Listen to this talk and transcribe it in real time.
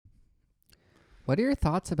What are your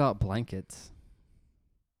thoughts about blankets?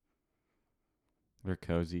 They're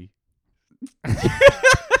cozy.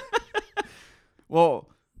 Well,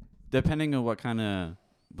 depending on what kind of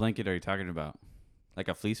blanket are you talking about? Like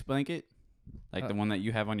a fleece blanket? Like the one that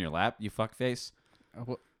you have on your lap, you fuckface?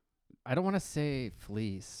 Well, I don't want to say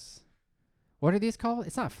fleece. What are these called?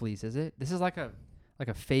 It's not fleece, is it? This is like a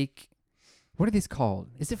fake. What are these called?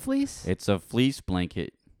 Is it fleece? It's a fleece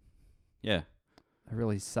blanket. Yeah. A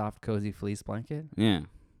really soft, cozy fleece blanket? Yeah.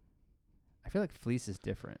 I feel like fleece is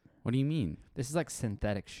different. What do you mean? This is like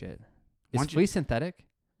synthetic shit. Why Is don't you- fleece synthetic?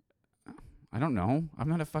 I don't know. I'm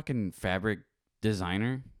not a fucking fabric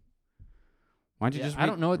designer. Why don't you Yeah, just I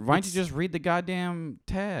don't know. why don't you just read the goddamn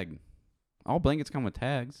tag? All blankets come with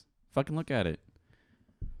tags. Fucking look at it.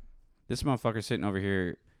 This motherfucker sitting over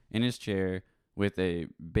here in his chair with a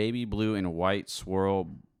baby blue and white swirl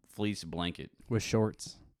fleece blanket With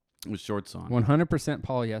shorts. with shorts on. 100%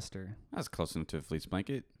 polyester. That's close enough to a fleece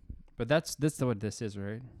blanket. But that's what this is,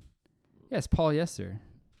 right? Yeah, it's polyester.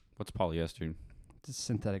 What's polyester? It's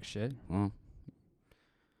synthetic shit. Well,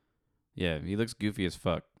 yeah, he looks goofy as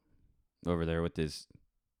fuck over there with this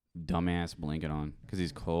dumbass blanket on because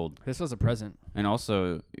he's cold. This was a present. And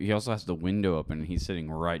also, he also has the window open and he's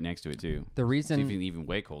sitting right next to it too. The So reason... he's even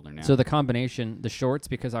way colder now. So the combination, the shorts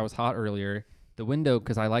because I was hot earlier, the window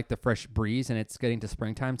because I like the fresh breeze and it's getting to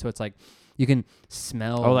springtime, so it's like you can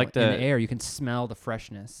smell Oh, like in the- the air. You can smell the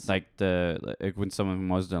freshness. like when someone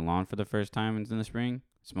mows the lawn for the first time in the spring,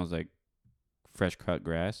 it smells like fresh cut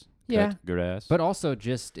grass. Yeah. Cut grass. But also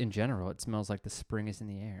just in general, it smells like the spring is in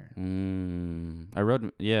the air. I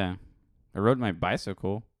rode my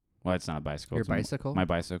bicycle. Well, it's not a bicycle. Your it's bicycle? My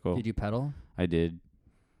bicycle. Did you pedal? I did.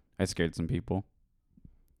 I scared some people.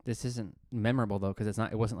 This isn't memorable though, because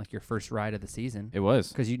it wasn't like your first ride of the season. It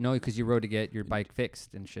was Because you rode to get your bike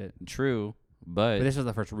fixed and shit. true, But but this was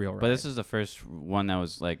the first real ride. this is the first one that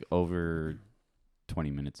was like over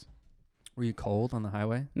 20 minutes. Were you cold on the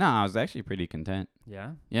highway? No, I was actually pretty content.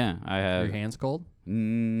 Yeah. Yeah, I Were have. your hands cold?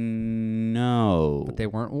 No, But they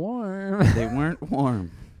weren't warm. they weren't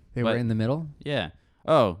warm. They were But- in the middle. Yeah.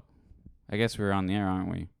 Oh, I guess we're on the air, aren't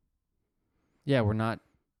we? Yeah, we're not.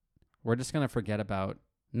 We're just gonna forget about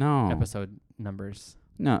No. episode numbers.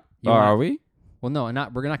 No. You Oh, wanna- are we? Well, no, we're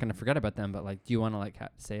not gonna forget about them. But like, do you want to like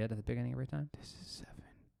say it at the beginning every time? This is 7.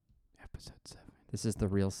 Episode 7. This is the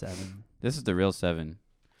real 7. This is the real 7.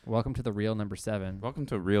 Welcome to the real number 7, Welcome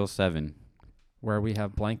to Real 7, where we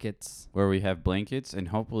have blankets where we have blankets and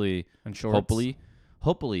hopefully,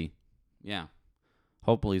 hopefully, yeah.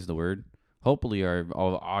 Hopefully is the word. Hopefully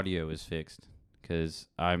all the audio is fixed because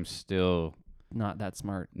I'm still not that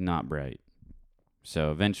smart. not bright.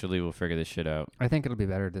 So eventually we'll figure this shit out. I think it'll be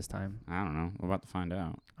better this time. I don't know. We're about to find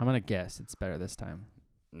out. I'm gonna guess it's better this time.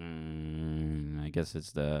 I guess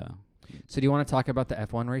it's the... So do you want to talk about the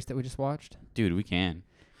F1 race that we just watched? Dude, we can.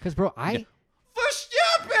 Because bro,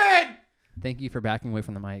 Verstappen! thank you for backing away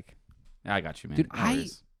from the mic. I got you, man. Dude, No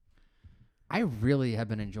worries. I really have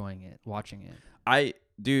been enjoying it, watching it.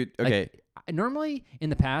 Dude, Like, okay. Normally in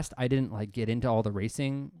the past I didn't like get into all the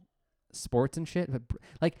racing sports and shit, but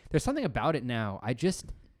like there's something about it now.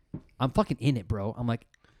 I'm fucking in it, bro. I'm like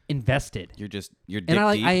invested. You're dick And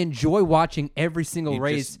I deep. enjoy watching every single You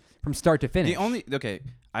race just- from start to finish.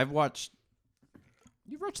 I've watched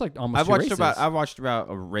You've watched like almost two races. I've watched about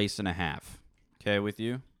a race and a half. Okay, with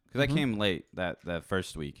you, because Mhm. I came late that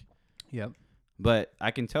first week. Yep. But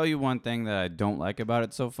I can tell you one thing that I don't like about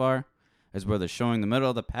it so far is where they're showing the middle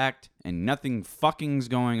of the pack and nothing fucking's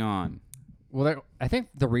going on. Well, I think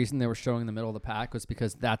the reason they were showing the middle of the pack was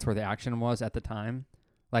because that's where the action was at the time.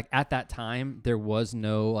 Like at that time, there was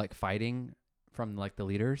no like fighting from like the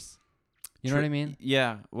leaders. You know what I mean?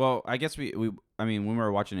 Yeah. Well, I guess I mean, when we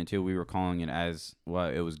were watching it too, we were calling it as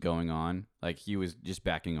what it was going on. Like he was just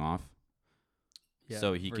backing off,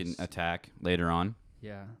 so he can attack later on.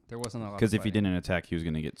 Yeah, there wasn't a lot. Because if he fighting. didn't attack, he was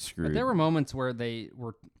gonna get But screwed. there were moments where they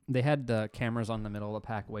had the cameras on the middle of the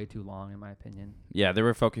pack way too long, in my opinion. Yeah, they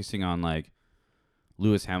were focusing on like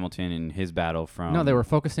Lewis Hamilton and his battle from. No, they were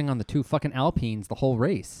focusing on the two fucking Alpines the whole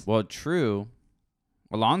race Well, true.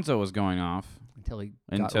 Alonso was going off until he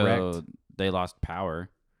until got wrecked. they lost power.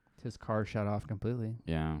 His car shut off completely.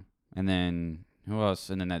 Yeah, and then who else?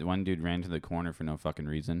 And then that one dude ran to the corner for no fucking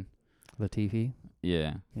reason. Latifi.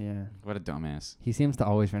 Yeah, Yeah, what a dumbass. he seems to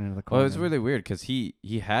always run into the corner. Well, it was really weird because he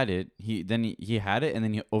had it. He had it, and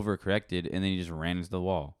then he overcorrected, and then he just ran into the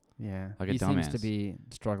wall. Yeah, like a he seems to dumbass. be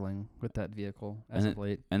struggling with that vehicle as And of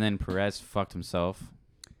late. And then Perez fucked himself.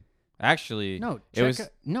 Actually, No, it was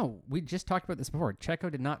no. We just talked about this before.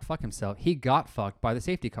 Checo did not fuck himself. He got fucked by the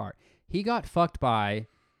safety car. He got fucked by.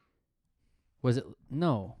 Was it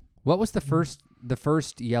no? What was the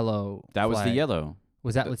first yellow? That was the flag? yellow.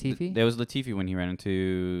 Was that Latifi? That was Latifi when he ran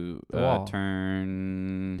into The wall.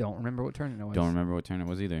 turn. Don't remember what turn it was. Don't remember what turn it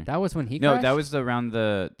was either. That was when he No, crashed? that was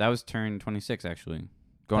that was turn 26 actually,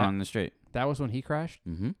 going on the straight. That was when he crashed?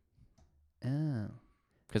 Mm-hmm. Oh.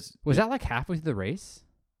 Because Was that like halfway through the race?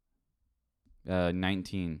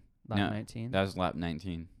 19. Lap No, 19? That was lap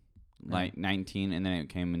 19. Yeah. Like 19, and then it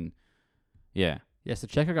came in. Yeah. Yeah, so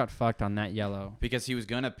Checo got fucked on that yellow. Because he was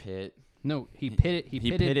gonna pit. No, he pitted. He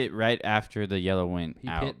pitted right after the yellow went He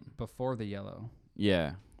out. pit before the yellow.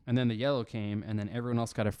 Yeah. And then the yellow came, and then everyone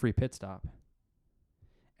else got a free pit stop.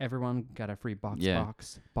 Everyone got a free box.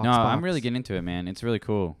 I'm really getting into it, man. It's really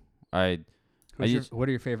cool. What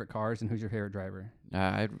are your favorite cars, and who's your favorite driver?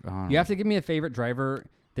 I don't You have to give me a favorite driver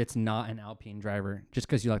that's not an Alpine driver, just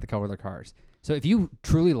because you like the color of their cars. So if you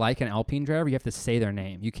truly like an Alpine driver, you have to say their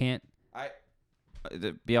name. You can't.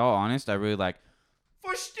 To be all honest, I really like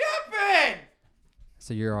Verstappen.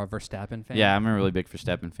 So you're a Verstappen fan? Yeah, I'm a really big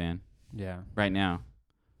Verstappen fan Yeah. right now.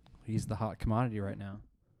 He's the hot commodity right now.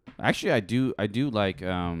 Actually, I do like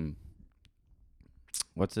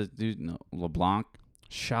what's this dude? No, LeBlanc,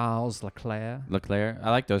 Charles Leclerc.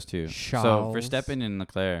 I like those two. Charles. So Verstappen and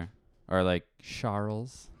Leclerc are like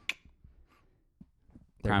Charles.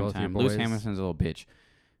 They're prime both your time. Lewis boys. Hamilton's a little bitch.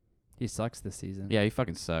 He sucks this season. Yeah, he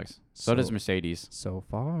fucking sucks. So does Mercedes. So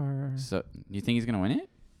far. So you think he's gonna win it?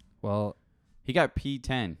 Well, He got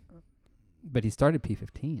P10. but he started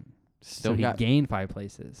P15. Still so he got gained 5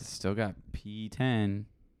 places. Still got P10.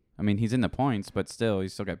 I mean, he's in the points, but still,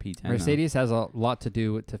 he's still got P10. Mercedes has a lot to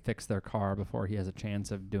do to fix their car before he has a chance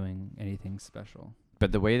of doing anything special.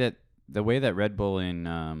 But the way that Red Bull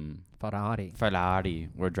and Ferrari.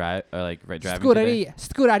 were driving today.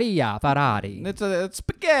 Scuderia Ferrari. It's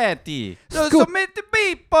spaghetti. Scu- So many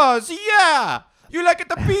meatballs, yeah. You like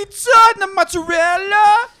the pizza and the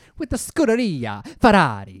mozzarella? With the Scuderia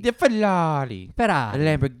Ferrari. The Ferrari. Ferrari.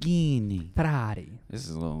 Lamborghini. Ferrari. This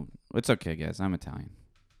is a little. It's okay, guys. I'm Italian.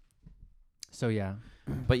 So yeah.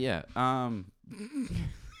 But yeah,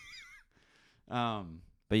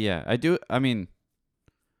 but yeah, I do. I mean,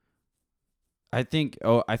 I think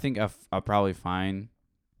I'll probably find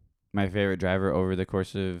my favorite driver over the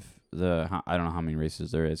course of I don't know how many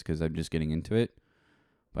races there is because I'm just getting into it.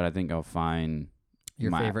 But I think I'll find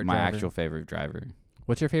Your favorite my driver. actual favorite driver.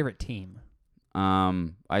 What's your favorite team?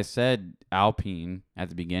 I said Alpine at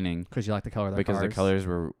the beginning Because you like the color of their because cars. the colors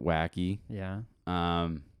were wacky. Yeah.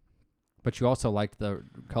 But you also liked the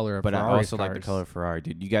color of But Ferrari's I also cars. like the color of Ferrari,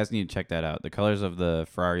 dude. You guys need to check that out. The colors of the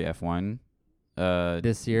Ferrari F1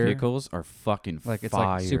 this year. vehicles are fucking Like fire. it's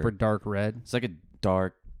like super dark red. It's like a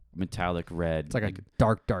dark metallic red. It's like a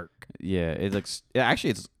dark. yeah. It looks.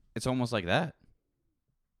 Actually, it's almost like that.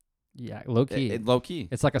 Yeah, low key. Low key.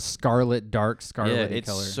 It's like a dark scarlet Yeah, it's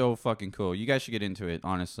color. so fucking cool. You guys should get into it,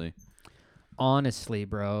 honestly. Honestly,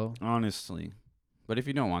 bro. Honestly, but if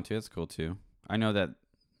you don't want to, that's cool too. I know that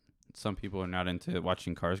some people are not into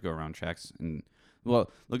watching cars go around tracks, and well,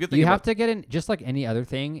 look at the. You have to get in, just like any other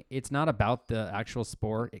thing. It's not about the actual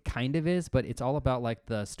sport. It kind of is, but it's all about like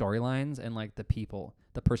the storylines and like the people,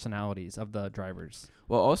 the personalities of the drivers.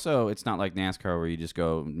 Well, also, it's not like NASCAR where you just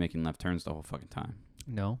go making left turns the whole fucking time.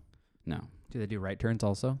 No. No. Do they do right turns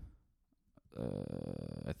also?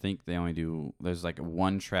 I think they only do. There's like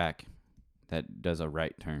one track that does a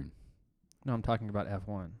right turn. No, I'm talking about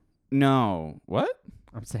F1. No. What?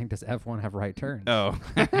 I'm saying, does F1 have right turns? Oh.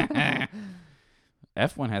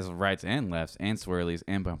 F1 has rights and lefts and swirlies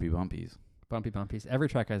and bumpy bumpies. Bumpy bumpies. Every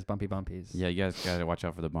track has bumpy bumpies. Yeah, you guys gotta watch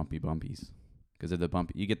out for the bumpy bumpies. Because if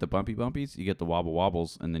you get the bumpy bumpies, you get the wobble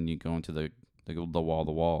wobbles, and then you go into the wall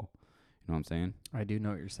to wall. You know what I'm saying? I do know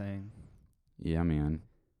what you're saying. Yeah, man.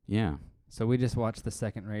 Yeah. So we just watched the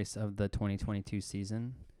second race of the 2022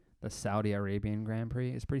 season, the Saudi Arabian Grand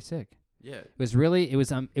Prix. It's pretty sick. Yeah.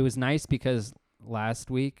 It was nice because last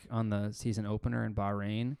week on the season opener in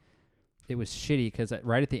Bahrain, it was shitty because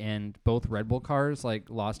right at the end, both Red Bull cars like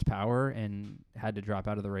lost power and had to drop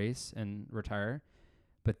out of the race and retire.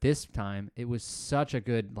 But this time, it was such a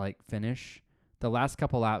good like finish. The last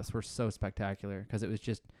couple laps were so spectacular because it was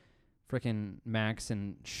just freaking Max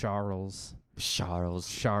and Charles just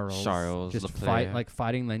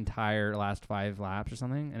fighting the entire last 5 laps or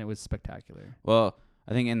something, and it was spectacular. Well,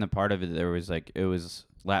 I think in the part of it there was like it was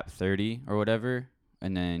lap 30 or whatever,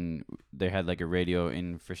 and then they had like a radio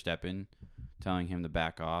in Verstappen telling him to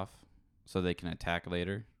back off so they can attack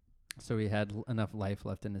later. So he had enough life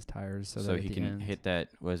left in his tires so he can hit that.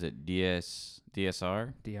 Was it DRS DRS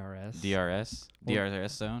zone?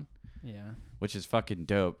 Yeah. which is fucking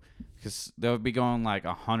dope. Because they'll be going like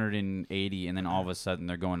 180, and then all of a sudden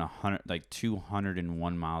they're going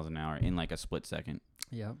 201 miles an hour in like a split second.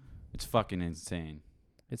 Yep. It's fucking insane.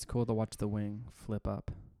 It's cool to watch the wing flip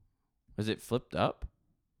up Was it flipped up?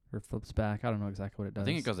 or flips back. I don't know exactly what it does. I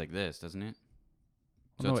think it goes like this, doesn't it?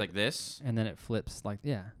 So No, it's like this? and then it flips like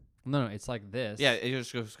No, it's like this. Yeah, it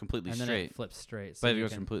just goes completely and straight. then it flips straight. So But it you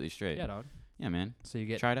goes can- completely straight. Yeah, dog. Yeah, man. So you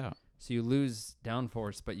get Try it out. so you lose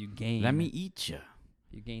downforce, but you gain. Let me eat you.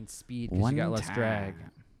 You gain speed because you got less drag.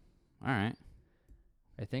 All right.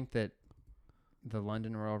 I think that the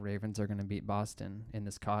London Royal Ravens are going to beat Boston in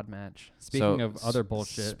this COD match. Speaking of other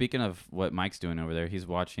bullshit. Speaking of what Mike's doing over there, he's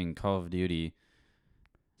watching Call of Duty.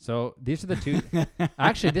 So these are the two.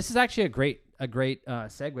 Actually, this is actually a great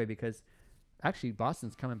segue because actually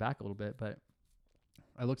Boston's coming back a little bit, but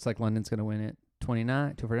it looks like London's going to win it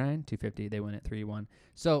 249, 250. They win it 3-1.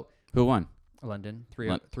 So Who won? London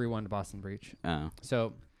 3-1 to Boston Breach. Oh.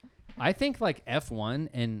 So I think like F1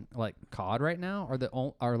 and like COD right now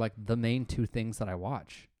are like the main two things that I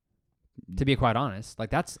watch. To be quite honest,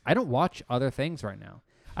 like I don't watch other things right now.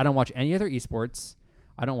 I don't watch any other esports.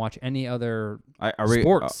 I don't watch any other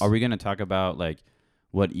sports. Are we going to talk about like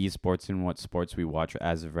what esports and what sports we watch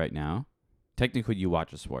as of right now? Technically, you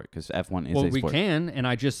watch a sport because F1 is a sport. We can, and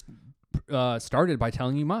I just started by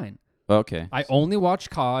telling you mine. Okay. I only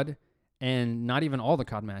watch COD, and not even all the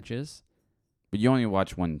COD matches. But you only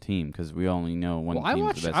watch one team because we only know one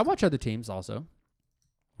team. I watch other teams also.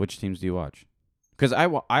 Which teams do you watch? Because I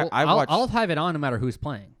watch. I'll have it on no matter who's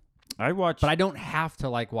playing. I watch. But I don't have to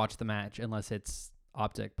like watch the match unless it's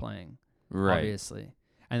OpTic playing. Right. Obviously.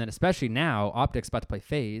 And then especially now, OpTic's about to play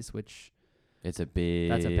Faze, which that's a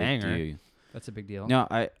banger. Deal. That's a big deal. No,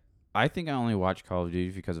 I think I only watch Call of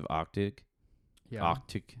Duty because of OpTic. Yeah.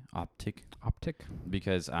 OpTic.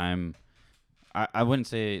 Because I wouldn't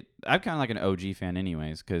say I'm kind of like an OG fan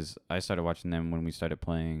anyways because I started watching them when we started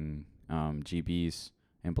playing GBs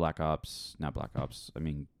and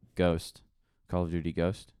Ghost. Call of Duty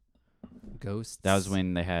Ghost. Ghosts. That was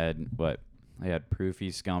when they had what? They had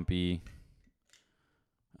Proofy, Scumpy,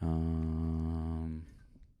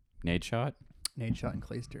 Nade Shot, and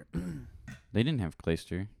Clayster. They didn't have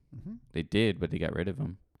Clayster. Mm-hmm. They did, but they got rid of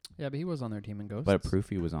him. Yeah, but he was on their team in Ghosts. But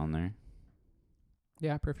Proofy was on there.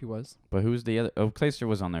 Yeah, Proofy was. But who's the other? Oh, Clayster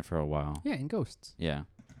was on there for a while. Yeah, in Ghosts. Yeah.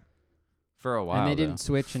 For a while. And they didn't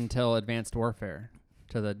switch until Advanced Warfare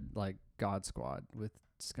to the like God Squad with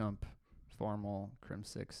Scump, Formal,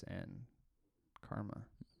 Crim6, and Karma.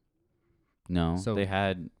 No, they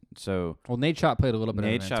had Well, Nade Shot played a little bit.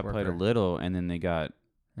 Nade of Shot Warfare. played a little, and then they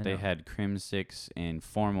had Crim6 and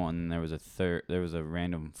Formal, and then there was a third. There was a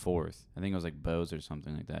random fourth. I think it was like Bose or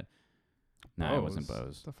something like that. No, it wasn't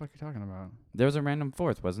Bose. What the fuck are you talking about? There was a random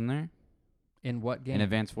fourth, wasn't there? In what game? In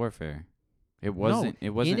Advanced Warfare. It wasn't. No, it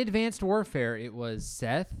wasn't. In Advanced Warfare, it was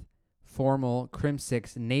Seth, Formal,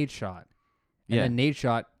 Crim6, Nade Shot. And then Nade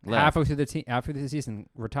Shot halfway through after the season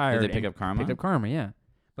retired. Did they pick up Karma? Picked up Karma, yeah.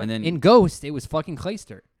 But and then in Ghost, it was fucking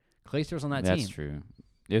Clayster. Clayster was on that team. That's true.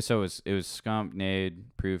 Yeah, so it was Scump,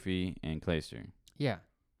 Nade, Proofy, and Clayster. Yeah.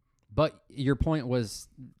 But your point was,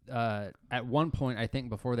 at one point, I think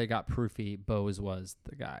before they got Proofy, Bose was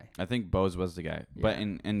the guy. I think Bose was the guy. Yeah. But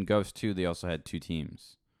in Ghost 2, they also had two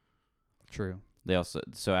teams. True.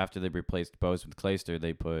 So after they replaced Bose with Clayster,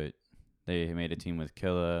 they made a team with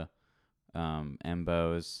Killa,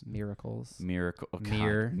 Mbos, Mir.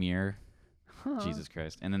 Huh. Jesus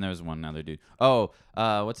Christ. And then there was one other dude. Oh,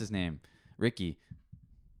 what's his name? Ricky.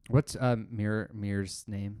 What's Mir's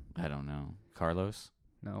name? I don't know. Carlos?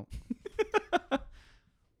 No.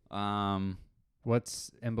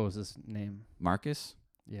 What's Mbos' name? Marcus?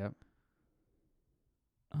 Yep.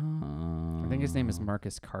 I think his name is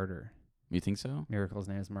Marcus Carter. You think so? Miracle's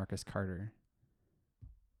name is Marcus Carter.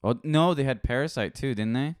 Oh no, they had Parasite too,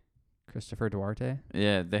 didn't they? Christopher Duarte?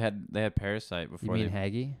 Yeah, they had Parasite before. You mean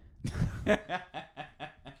Haggy?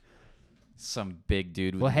 Some big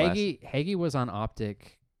dude with Haggy was on OpTic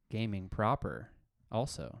Gaming proper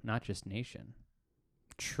also, not just Nation.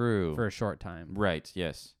 True. For a short time. Right,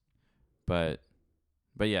 yes. But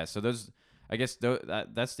yeah, so those I guess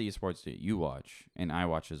that's the esports that you watch and I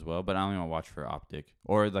watch as well, but I only want to watch for OpTic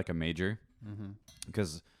or like a major. Mm-hmm.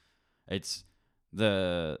 Because it's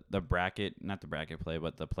the bracket, not the bracket play,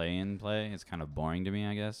 but the play-in play is kind of boring to me,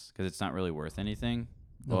 I guess, because it's not really worth anything.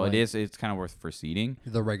 Well, it is. It's kind of worth for seeding.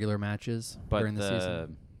 The regular matches during the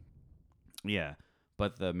season. Yeah.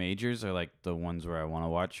 But the majors are like the ones where I want to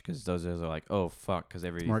watch because those are like, oh, fuck. Because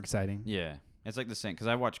more exciting. Yeah. It's like the same. Because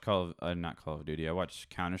I watch not Call of Duty. I watch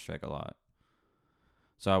Counter-Strike a lot.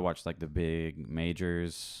 So I watch like the big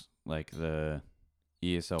majors, like the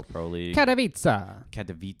ESL Pro League.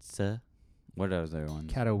 Katowice. What are those other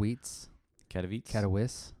ones? Katowice.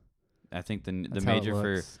 Katowice. I think the That's how it major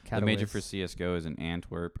looks. the major for Katowice. CS:GO is in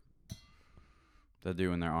Antwerp. They're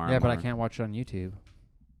doing their armor. Yeah, but I can't watch it on YouTube,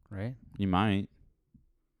 right? You might.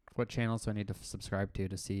 What channels do I need to subscribe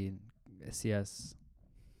to see CS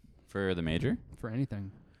For the major? for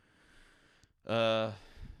anything? There's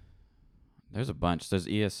a bunch. There's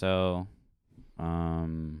ESL. Why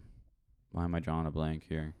am I drawing a blank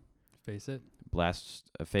here? Face it. Blast.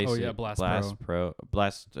 Face Oh, it. yeah, Blast Pro.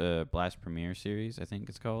 Blast Premier Series, I think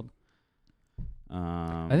it's called.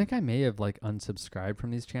 I think I may have like unsubscribed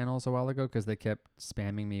from these channels a while ago because they kept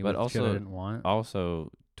spamming me But with shit I also- didn't want.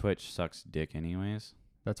 Also, Twitch sucks dick anyways.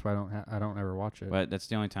 That's why I don't ever watch it. But that's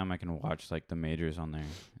the only time I can watch like the majors on there.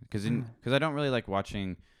 Because I don't really like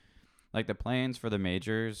watching, like the play-ins for the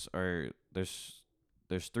majors are there's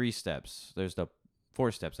 3 steps. There's the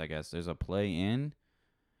 4 steps, I guess. There's a play-in,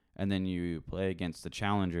 and then you play against the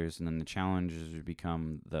challengers, and then the challengers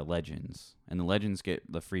become the legends, and the legends get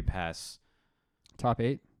the free pass. Top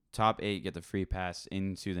 8. Top 8 get the free pass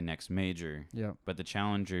into the next major, Yeah. but the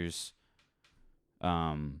challengers,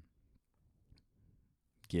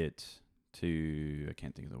 get to I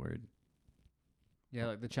can't think of the word. Yeah,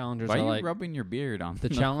 like the challengers Why are are you like rubbing your beard on the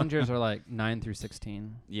challengers are like 9 through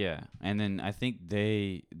 16. Yeah, and then I think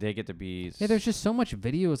they get to be. Yeah, there's just so much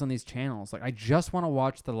videos on these channels. Like I just want to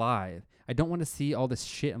watch the live. I don't want to see all this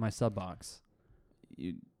shit in my sub box.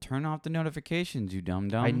 You turn off the notifications, you dumb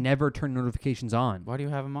dumb. I never turn notifications on. Why do you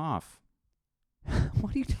have them off?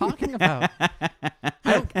 What are you talking about?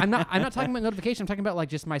 I'm not talking about notifications. I'm talking about like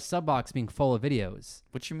just my sub box being full of videos.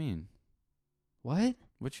 What you mean? What?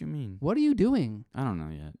 What you mean? What are you doing? I don't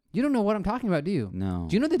know yet. You don't know what I'm talking about, do you? No.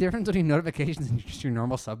 Do you know the difference between notifications and just your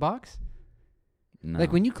normal sub box? No.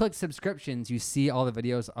 Like when you click subscriptions, you see all the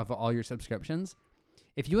videos of all your subscriptions.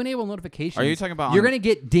 If you enable notifications, Are you talking about? you're going to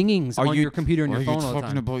get dingings on your computer and Are your phone you all the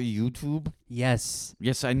talking time. about YouTube? Yes.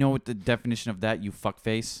 Yes, I know what the definition of that. You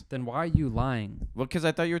fuckface. Then why are you lying? Well, because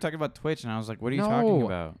I thought you were talking about Twitch, and I was like, "What are you talking No.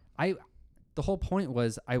 about?" The whole point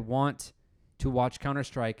was I want to watch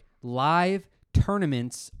Counter-Strike live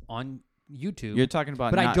tournaments on YouTube. You're talking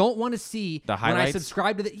about, but I not don't want to see the when I highlights?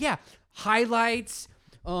 subscribe to highlights,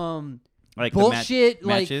 like bullshit, the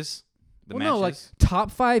like matches. The well, no, like matches?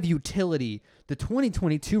 top 5 utility, the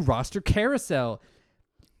 2022 roster carousel.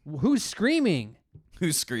 Who's screaming?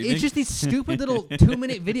 Who's screaming? It's just these stupid little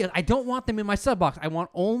 2-minute videos. I don't want them in my sub box. I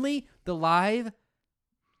want only the live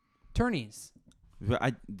tourneys.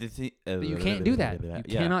 But you can't do that.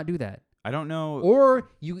 You cannot do that. I don't know.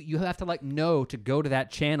 Or you have to like know to go to that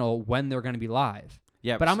channel when they're going to be live.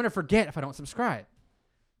 Yeah, But I'm going to forget if I don't subscribe.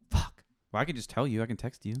 Fuck. Well, I can just tell you. I can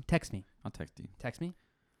text you. Text me. I'll text you. Text me.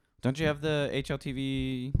 Don't you have the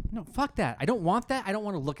HLTV? No, fuck that. I don't want that. I don't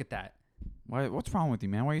want to look at that. Why? What's wrong with you,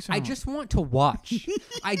 man? Why are you so? I just want to watch.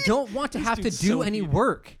 I don't want to have to dude's do so any heated.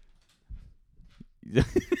 work.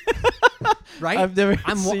 Right? I've never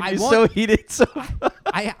I'm- seen I you want- so heated. So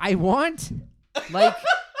I want like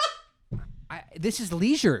this is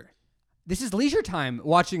leisure. This is leisure time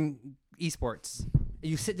watching esports.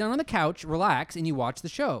 You sit down on the couch, relax, and you watch the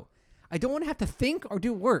show. I don't want to have to think or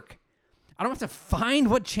do work. I don't have to find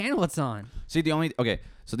what channel it's on. see the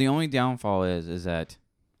only downfall is that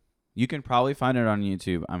you can probably find it on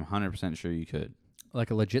YouTube. I'm 100% sure you could.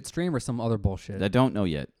 Like a legit stream or some other bullshit. I don't know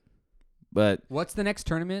yet, but What's the next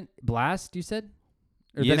tournament? Blast, you said?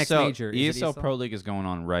 Or ESL, the next major? Is it ESL Pro League is going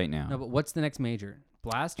on right now. No, but what's the next major?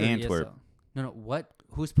 Blast or Antwerp. ESL? No, what?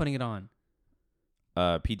 Who's putting it on?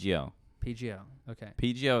 PGL. PGL. Okay.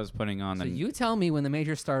 PGL is putting on So the. you tell me when the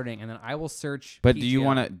major's starting, and then I will search. But PGL.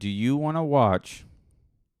 do you want to watch?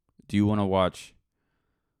 Do you want to watch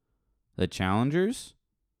the challengers,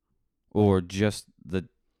 or just the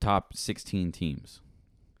top 16 teams?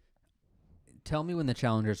 Tell me when the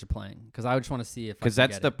challengers are playing, because I just want to see if. Because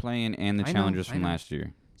that's the play-in and the I know, challengers I from know. last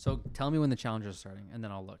year. So tell me when the challengers are starting, and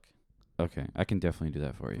then I'll look. Okay, I can definitely do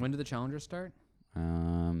that for you. When do the challengers start?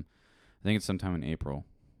 I think it's sometime in April.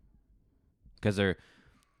 Because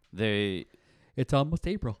they. It's almost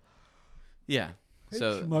April. Yeah.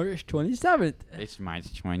 So It's March 27th. it's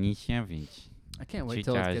March 27th. I can't wait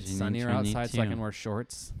till it gets sunnier outside so I can wear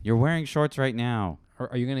shorts. You're wearing shorts right now.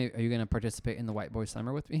 Are you gonna participate in the White Boy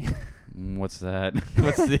Summer with me? What's that?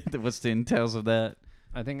 What's the entails of that?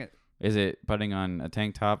 I think Is it putting on a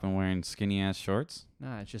tank top and wearing skinny ass shorts?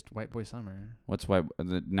 it's just White Boy Summer. What's white?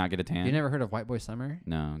 Not get a tan? You never heard of White Boy Summer?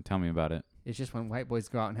 No, tell me about it. It's just when white boys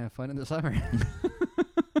go out and have fun in the summer.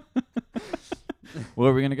 Where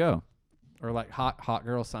are we gonna go? Or like hot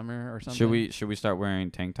girl summer or something. Should we start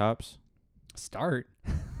wearing tank tops? Start?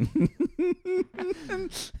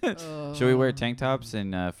 Should we wear tank tops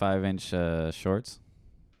and 5-inch shorts?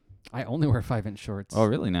 I only wear 5-inch shorts. Oh,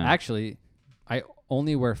 really? Now? Actually, I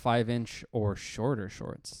only wear 5-inch or shorter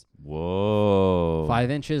shorts. Whoa.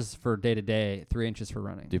 5 inches for day to day, 3 inches for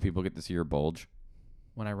running. Do people get to see your bulge?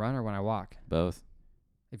 When I run or when I walk? Both.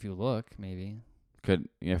 If you look, maybe.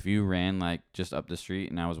 If you ran like just up the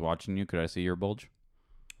street and I was watching you, could I see your bulge?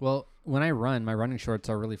 Well, when I run, my running shorts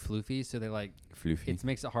are really floofy, so they like Floofy. it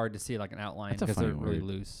makes it hard to see like an outline That's a because they're funny really word.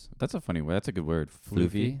 loose. That's a funny word. That's a good word.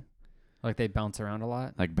 Floofy. Like they bounce around a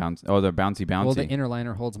lot. Like bounce. Oh, they're bouncy. Well, the inner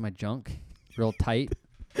liner holds my junk real tight,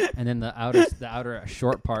 and then the outer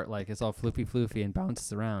short part like is all floofy and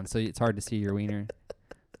bounces around, so it's hard to see your wiener.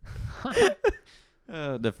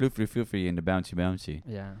 The floofy and the bouncy.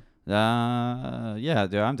 Yeah. Yeah,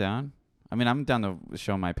 dude, I'm down. I mean, I'm down to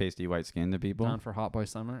show my pasty white skin to people. Down for hot boy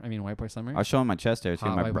summer. I mean, white boy summer. I'll show them my chest hair too,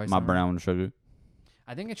 Hot white boy my summer. brown sugar.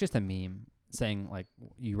 I think it's just a meme saying like,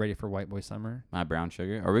 "You ready for white boy summer?" My brown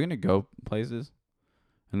sugar. Are we gonna go places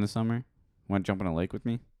in the summer? Want to jump in a lake with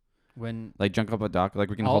me? When Like jump up a dock? Like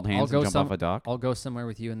we can I'll- hold I'll hands go and jump off a dock? I'll go somewhere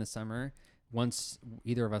with you in the summer once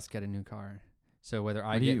either of us get a new car. So whether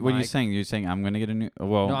I What get are you saying? You're saying I'm gonna get a new?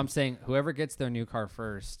 Well, No, I'm saying whoever gets their new car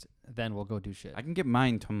first, then we'll go do shit. I can get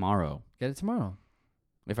mine tomorrow Get it tomorrow.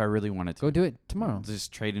 if I really wanted to. Go do it tomorrow.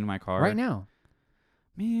 Just trade in my car Right now.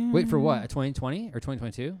 Man. Wait for what? A 2020 or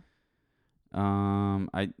 2022?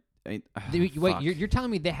 I Wait, fuck. you're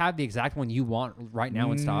telling me they have the exact one you want right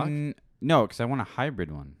now in stock? No, because I want a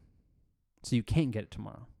hybrid one. So you can't get it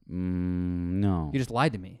tomorrow. No. You just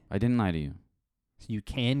lied to me. I didn't lie to you. So you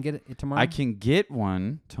can get it tomorrow? I can get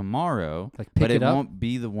one tomorrow, like pick but it up. won't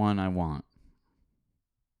be the one I want.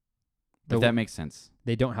 The If that makes sense.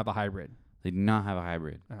 They don't have a hybrid. They do not have a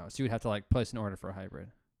hybrid. Oh, so you'd have to like place an order for a hybrid.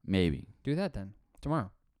 Maybe. Do that then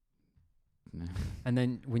tomorrow. And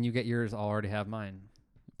then when you get yours, I'll already have mine.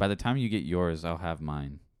 By the time you get yours, I'll have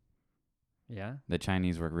mine. Yeah? The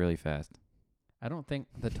Chinese work really fast. I don't think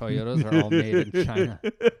the Toyotas are all made in China.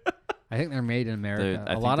 I think they're made in America.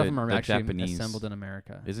 I A think lot of they're- them are they're actually Japanese. assembled in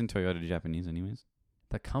America. Isn't Toyota Japanese anyways?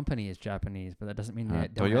 The company is Japanese, but that doesn't mean they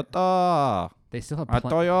don't Toyota. they still have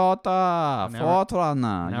Toyota. Now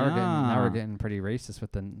Fortuna. now we're getting pretty racist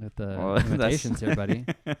with the Well, that's- imitations here, buddy.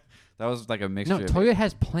 That was like a mixture. No, of Toyota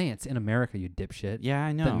has plants in America, you dipshit. Yeah,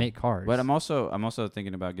 I know. That make cars. But I'm also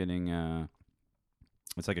thinking about getting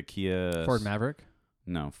it's like a Kia Ford Maverick.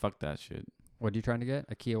 No, fuck that shit. What are you trying to get?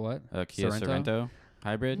 A Kia what? A Kia Sorento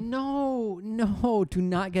hybrid? No, do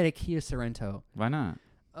not get a Kia Sorento. Why not?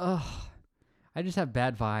 Ugh. I just have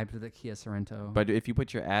bad vibes with a Kia Sorento. But if you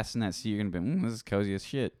put your ass in that seat, you're gonna be, this is cozy as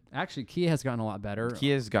shit. Actually, Kia has gotten a lot better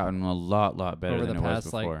Kia's gotten a lot better over than the it was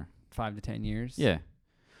past like before. 5 to 10 years. Yeah,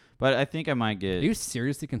 but I think I might Are get you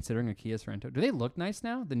seriously considering a Kia Sorento? Do they look nice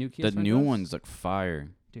now? The new Kia the Sorentos? new ones. Look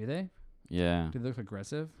fire. Do they? Yeah, Do they look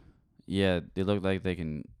aggressive? yeah. They look like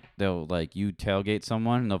they'll like you tailgate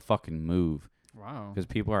someone and they'll fucking move Wow. because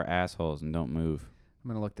people are assholes and don't move. I'm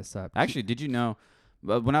going to look this up. Actually, did you know?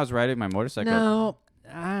 When I was riding my motorcycle, No.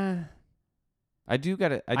 I do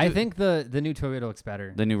gotta. I think the new Toyota looks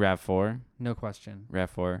better. the new Rav4. No question.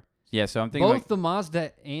 Rav4. Yeah, so I'm thinking Both like, the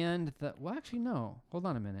Mazda and the... Well, actually, no. Hold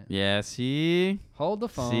on a minute. yeah, see? Hold the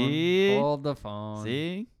phone. See? Hold the phone.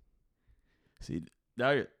 See?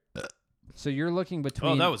 Now you're... So you're looking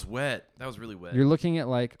between... was wet. That was really wet. You're looking at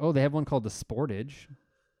like... Oh, they have one called the Sportage.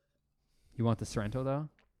 You want the Sorento, though?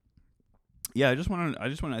 Yeah, I just want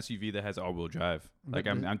an SUV that has all-wheel drive. Like,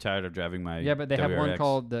 But I'm tired of driving my Yeah, but they have one WRX.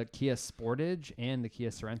 called the Kia Sportage and the Kia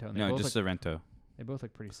Sorento. And they No, both just look, Sorento. they both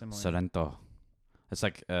look pretty similar. Sorento. It's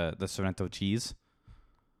like the Sorento cheese.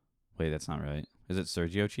 Wait, that's not right. Is it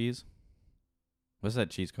Sergio cheese? What's that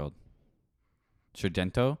cheese called?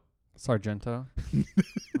 Sargento? Sargento.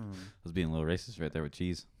 I was being a little racist right there with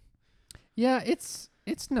cheese. Yeah, it's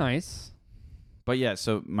nice. But yeah,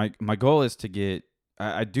 so my goal is to get.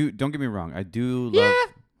 I do. Don't get me wrong. I do love.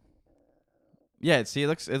 Yeah. See, it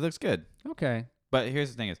looks good. Okay. But here's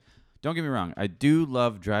the thing: is don't get me wrong. I do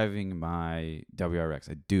love driving my WRX.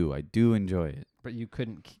 I do enjoy it. But you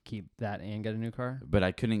couldn't keep that and get a new car? But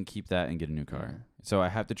I couldn't keep that and get a new car. Yeah. So I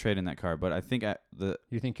have to trade in that car. But I think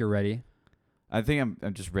You think you're ready? I think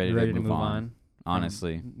I'm just ready, You're ready to move on. from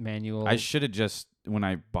Honestly, Manual. I should have just when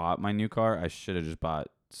I bought my new car, I should have just bought.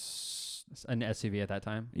 An SUV at that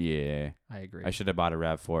time? Yeah, I agree. I should have bought a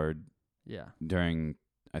RAV4 Yeah. during.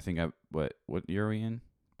 I think what year are we in?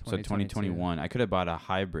 So 2022. 2021. I could have bought a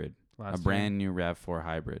hybrid, Last a year. brand new RAV4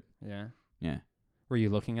 hybrid. Yeah. Yeah. Were you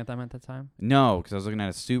looking at them at that time? No, because I was looking at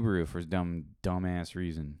a Subaru for dumbass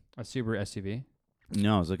reason. A Subaru SUV?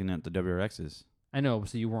 No, I was looking at the WRXs. I know.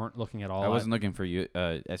 So you weren't looking at all. I wasn't looking for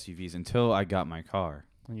SUVs until I got my car.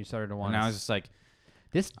 When you started to want. And I was just like,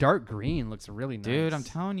 this dark green looks really nice. dude, I'm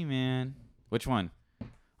telling you, man. Which one?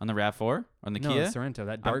 On the RAV4? On the no, Kia? the Sorento.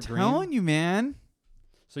 That dark green. I'm telling you, man.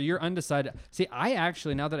 So you're undecided. See, I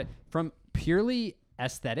actually, now that from purely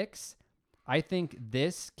aesthetics, I think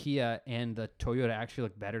this Kia and the Toyota actually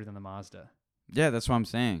look better than the Mazda. Yeah, that's what I'm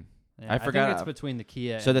saying. Yeah, I forgot. think it's between the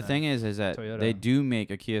Kia. So and the thing is that Toyota. they do make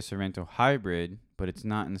a Kia Sorento hybrid, but it's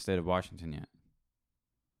not in the state of Washington yet.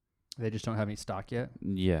 They just don't have any stock yet.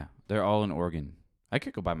 Yeah, they're all in Oregon. I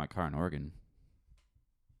could go buy my car in Oregon.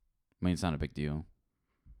 I mean, it's not a big deal.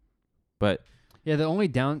 But yeah, the only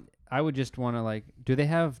I would just want to like, do they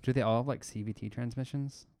all have like CVT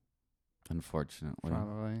transmissions? unfortunately,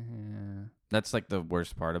 Probably, yeah. that's like the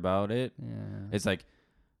worst part about it. Yeah. It's like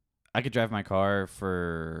I could drive my car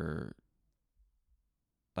for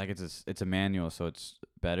like it's a manual, so it's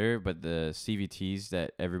better. But the CVTs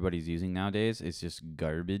that everybody's using nowadays is just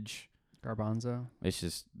garbage. Garbanzo. It's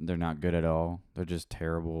just they're not good at all. They're just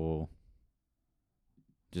terrible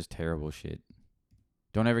shit.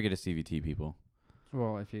 Don't ever get a CVT, people.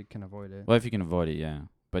 Well, if you can avoid it. Well, if you can avoid it, yeah.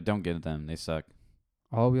 But don't get them. They suck.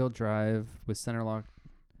 All-wheel drive with center lock.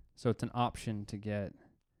 So it's an option to get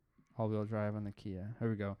all-wheel drive on the Kia. Here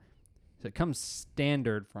we go. So it comes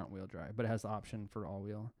standard front-wheel drive, but it has the option for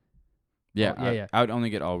all-wheel. Yeah, Oh, yeah. I would only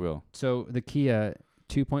get all-wheel. So the Kia,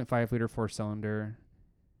 2.5-liter four-cylinder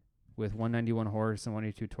with 191 horse and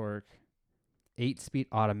 182 torque, 8-speed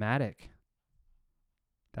automatic.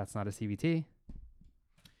 That's not a CVT.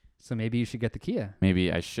 So maybe you should get the Kia.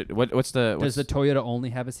 Maybe I should. Does the Toyota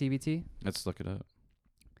only have a CVT? Let's look it up.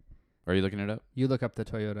 Are you looking it up? You look up the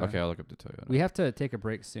Toyota. Okay, I'll look up the Toyota. We have to take a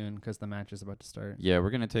break soon because the match is about to start. Yeah,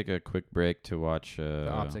 we're gonna take a quick break to watch The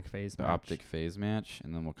OpTic Faze the match. OpTic Faze match,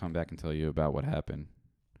 and then we'll come back and tell you about what happened.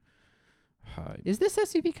 Hi. Is this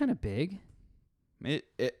SUV kind of big?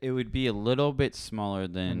 It would be a little bit smaller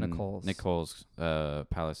than Nicole's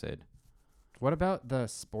Palisade. What about the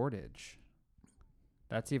Sportage?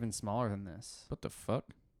 That's even smaller than this. What the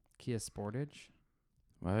fuck? Kia Sportage.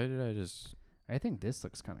 Why did I just... I think this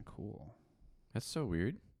looks kind of cool. That's so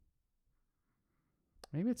weird.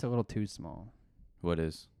 Maybe it's a little too small. What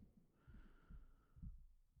is?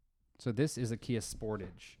 So this is a Kia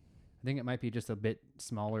Sportage. I think it might be just a bit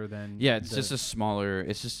smaller than... Yeah, it's just a smaller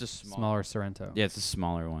Sorento. Yeah, it's a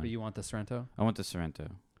smaller one. But you want the Sorento? I want the Sorento.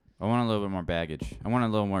 I want a little bit more baggage. I want a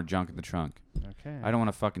little more junk in the trunk. Okay. I don't want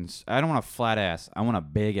a flat ass. I want a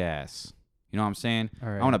big ass. You know what I'm saying? All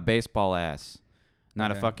right. I want a baseball ass.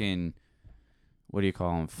 Not Okay. a fucking, what do you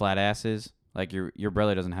call them? Flat asses? Like your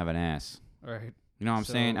brother doesn't have an ass. All right. You know what I'm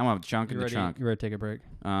saying? I want junk in the trunk. You ready to take a break?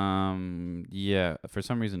 Yeah. For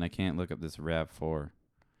some reason, I can't look up this RAV4.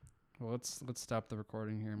 Well, let's stop the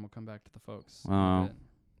recording here and we'll come back to the folks.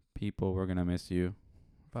 People, we're going to miss you.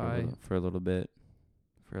 Bye. For a little bit.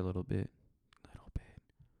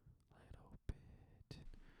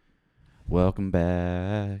 Welcome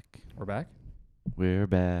back. We're back. We're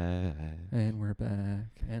back. And we're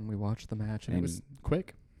back. And we watched the match and it was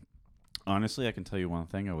quick. Honestly, I can tell you one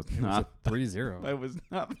thing. I was It not was a 3-0. I was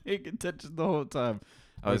not paying attention the whole time.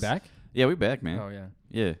 Are we back? Yeah, we back, man. Oh, yeah.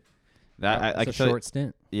 Yeah. That was a short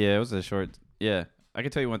stint. Yeah, it was a short. Yeah. I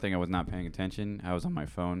can tell you one thing. I was not paying attention. I was on my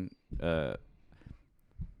phone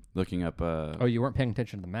looking up. Oh, you weren't paying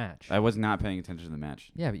attention to the match. I was not paying attention to the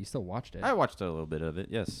match. Yeah, but you still watched it. I watched a little bit of it,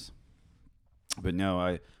 yes. But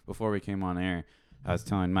no, before we came on air, I was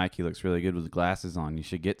telling Mike he looks really good with glasses on. You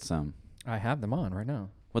should get some. I have them on right now.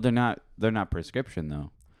 Well, they're not prescription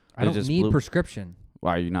though. I don't need prescription.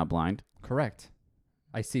 Why, are you not blind? Correct.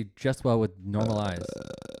 I see just well with normal eyes.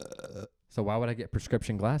 So why would I get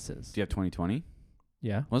prescription glasses? Do you have 20/20?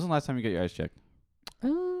 Yeah. When was the last time you got your eyes checked? A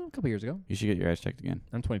couple years ago. You should get your eyes checked again.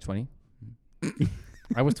 I'm 20/20.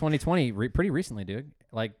 I was 20/20 pretty recently, dude.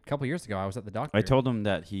 Like a couple years ago, I was at the doctor. I told him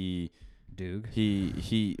that he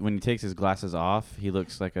when he takes his glasses off, he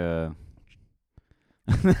looks like a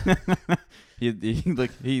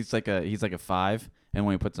he's like a 5, and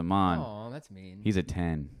when he puts them on, oh, that's mean. he's a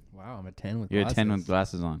 10. Wow, I'm a 10 with You're glasses. a 10 with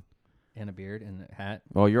glasses on. And a beard and a hat.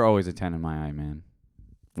 Well, you're always a 10 in my eye, man.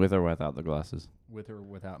 With or without the glasses. With or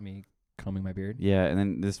without me combing my beard. Yeah, and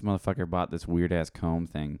then this motherfucker bought this weird ass comb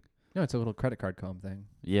thing. No, it's a little credit card comb thing.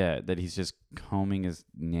 Yeah, that he's just combing his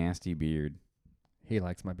nasty beard. He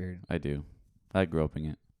likes my beard. I do. I like groping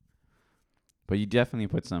it. But you definitely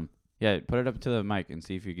put some. Yeah, put it up to the mic and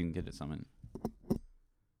see if you can get it something.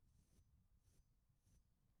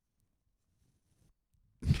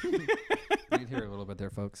 You can hear a little bit there,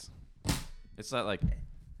 folks. It's not like...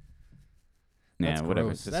 That's Nah, whatever.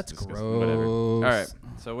 gross. It's That's disgusting. gross. Whatever. All right.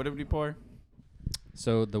 So what did we pour?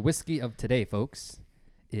 So the whiskey of today, folks,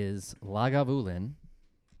 is Lagavulin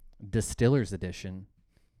Distillers Edition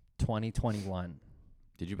 2021.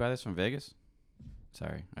 Did you buy this from Vegas?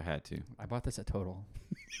 Sorry, I had to. I bought this at Total.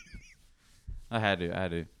 I had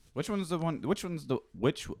to. Which was the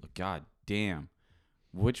God damn.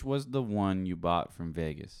 Which was the one you bought from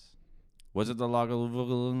Vegas? Was it the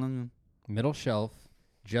Lagavulin? Middle shelf,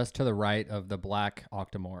 just to the right of the black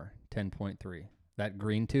Octomore 10.3. That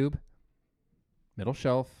green tube. Middle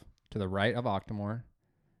shelf, to the right of Octomore.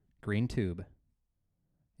 Green tube.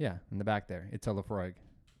 Yeah, in the back there. It's a Lefroy.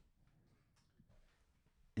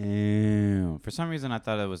 Ew. For some reason, I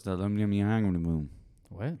thought it was the What?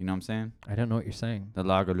 You know what I'm saying? I don't know what you're saying. The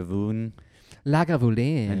Lagavulin.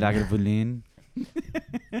 Lagavulin. Lagavulin.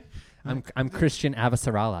 I'm Christian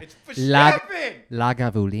Avasarala. It's Verstappen!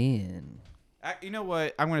 Lagavulin. You know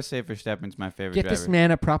what? I'm going to say Verstappen's my favorite Get driver. this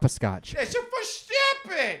man a proper scotch. It's a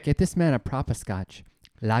Verstappen! Get this man a proper scotch.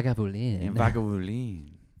 Lagavulin.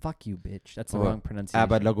 Lagavulin. Fuck you, bitch. That's the wrong pronunciation.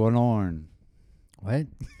 Abadlagolorn. What?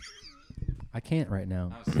 I can't right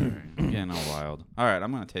now. I'm sorry. I'm getting all wild. All right,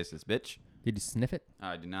 I'm going to taste this, bitch. Did you sniff it?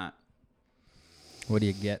 I do not. What do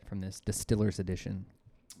you get from this Distillers Edition?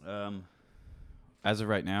 As of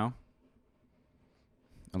right now,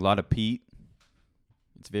 a lot of peat.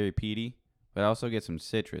 It's very peaty, but I also get some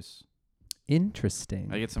citrus. Interesting.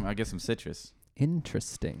 I get some citrus.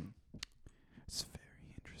 Interesting. It's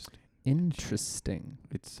very interesting. Interesting.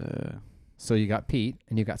 It's So you got peat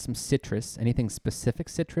and you got some citrus. Anything specific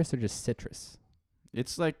citrus or just citrus?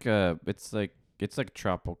 it's like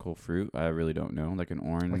tropical fruit. I really don't know, like an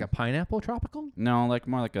orange. Like a pineapple tropical? No, like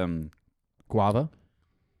more like Guava?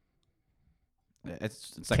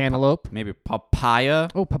 It's like Cantaloupe? maybe papaya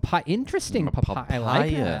Oh, papaya. Interesting. Papaya. I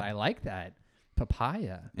like that. I like that.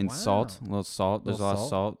 Papaya. and Wow. salt. A little salt. There's a lot of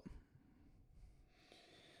salt.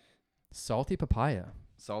 Salty papaya.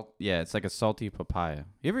 Salt. Yeah, it's like a salty papaya.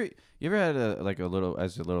 You ever had a little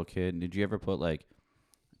as a little kid? Did you ever put like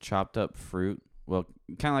chopped up fruit? Well,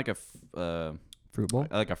 kind of like a Fruit bowl?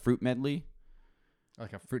 like a fruit medley.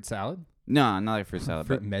 Like a fruit salad? No, not like a fruit salad.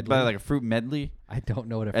 Fruit medley? But like a fruit medley. I don't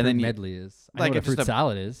know what a And fruit then medley is. I like know what a it's just fruit a-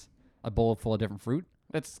 salad is. A bowl full of different fruit.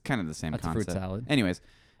 That's kind of the same That's concept. a fruit salad. Anyways,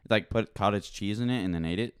 like put cottage cheese in it and then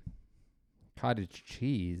ate it. Cottage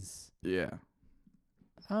cheese. Yeah.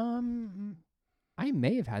 I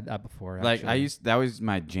may have had that before. Like actually. that was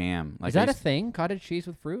my jam. Like Is that a thing? Cottage cheese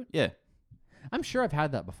with fruit? yeah. I'm sure I've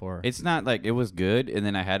had that before. It's not like it was good, and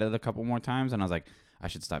then I had it a couple more times, and I was like, I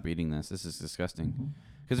should stop eating this. This is disgusting.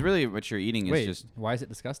 Because really, what you're eating is Wait, just why is it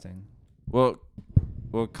disgusting? well,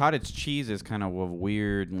 cottage cheese is kind of a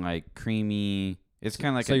weird, like creamy. It's kind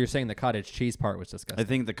of like So you're saying the cottage cheese part was I disgusting?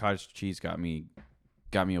 think the cottage cheese got me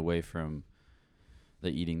away from the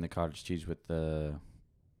eating the cottage cheese with the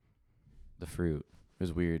fruit. It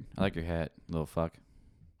was weird. I like your hat, little fuck.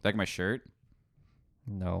 Like my shirt.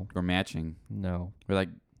 No. We're matching. No. We're like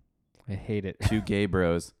I hate it. two gay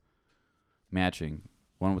bros matching.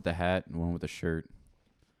 One with the hat and one with the shirt.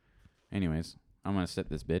 Anyways, I'm going to sip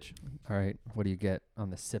this bitch. All right. What do you get on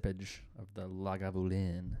the sippage of the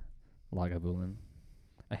Lagavulin? Lagavulin.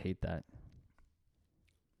 I hate that.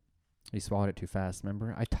 You swallowed it too fast,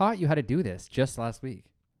 remember? I taught you how to do this just last week.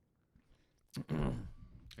 I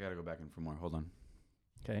got to go back in for more. Hold on.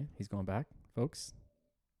 Okay. He's going back, folks.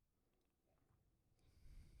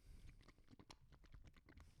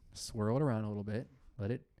 Swirl it around a little bit.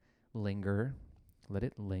 Let it linger. Let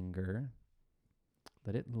it linger.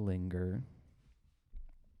 Let it linger.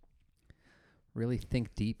 Really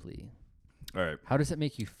think deeply. All right. How does it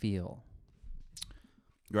make you feel?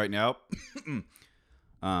 Right now,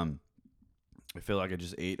 I feel like I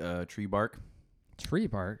just ate tree bark. Tree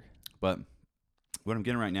bark? But what I'm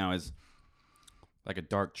getting right now is like a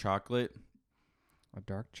dark chocolate. A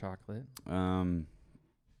dark chocolate.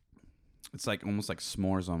 It's like almost like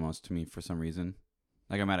s'mores almost to me for some reason.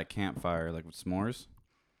 Like I'm at a campfire, like with s'mores.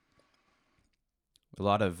 A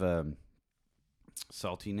lot of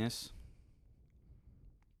saltiness.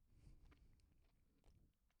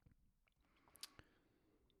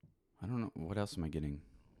 I don't know. What else am I getting?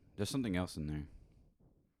 There's something else in there.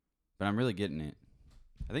 But I'm really getting it.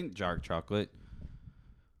 I think dark chocolate.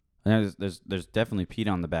 And there's definitely peat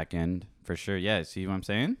on the back end for sure. Yeah, see what I'm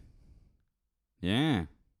saying? Yeah.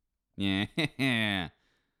 Yeah.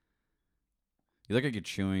 You look like you're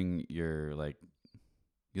chewing your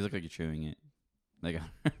you look like you're chewing it. Like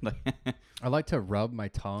I like to rub my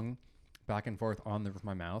tongue back and forth on the roof of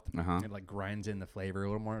my mouth. Uh-huh. It like grinds in the flavor a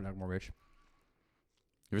little more, like more rich.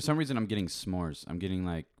 For some reason I'm getting s'mores. I'm getting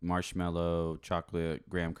like marshmallow, chocolate,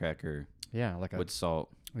 graham cracker Yeah, like with salt.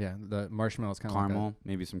 the marshmallow is kind of Caramel, like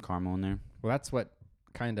maybe some caramel in there. well, that's what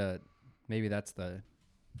kind of maybe that's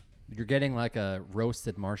you're getting like a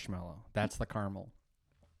roasted marshmallow. That's the caramel.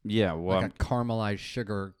 Yeah, well, Like a caramelized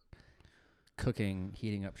sugar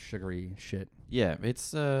heating up sugary shit. yeah,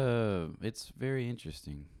 it's very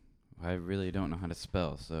interesting. I really don't know how to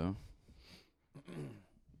spell, so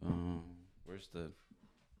where's the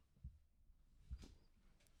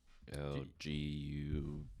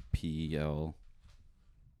Lagupl?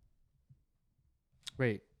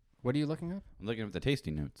 Wait, what are you looking up? I'm looking at the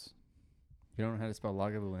tasting notes. You don't know how to spell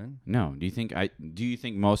Lagavulin? No. Do you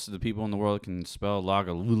think most of the people in the world can spell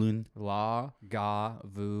Lagavulin?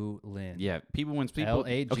 Lagavulin. Yeah, when people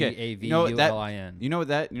Lagavulin. You know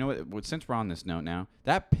what? Since we're on this note now,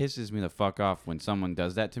 that pisses me the fuck off when someone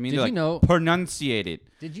does that to me. Did They're you like, know? Pronunciate it.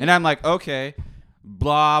 Did you? And I'm like, okay,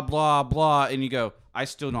 blah blah blah, and you go, I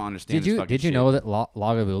still don't understand. Did you know that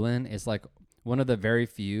Lagavulin is like one of the very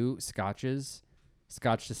few Scotch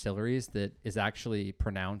distilleries that is actually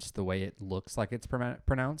pronounced the way it looks like it's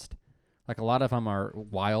pronounced? Like a lot of them are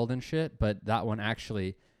wild and shit, but that one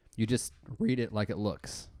actually, you just read it like it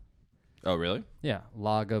looks. Oh, really? Yeah,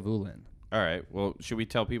 Lagavulin. All right. Well, should we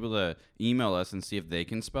tell people to email us and see if they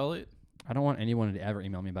can spell it? I don't want anyone to ever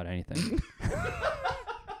email me about anything.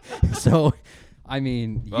 So, I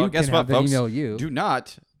mean, Well, you guess can what, have them folks? email you. Do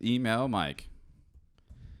not email Mike,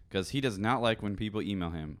 because he does not like when people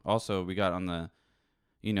email him. Also, we got on the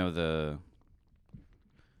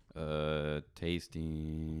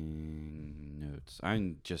tasting notes.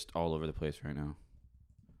 I'm just all over the place right now.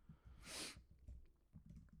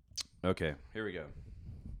 Okay, here we go.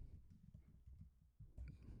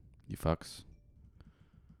 You fucks.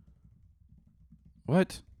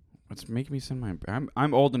 What? What's making me send my...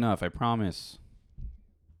 I'm old enough, I promise.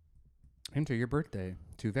 Enter your birthday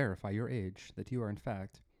to verify your age, that you are in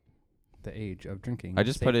fact the age of drinking. I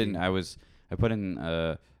just safety. put in... I was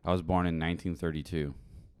born in 1932.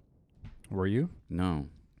 Were you? No.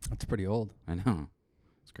 That's pretty old. I know.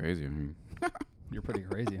 It's crazy. I mean. You're pretty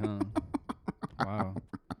crazy, huh? Wow.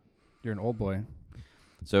 You're an old boy.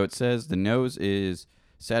 So it says the nose is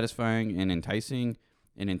satisfying and enticing,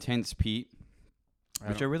 an intense peat,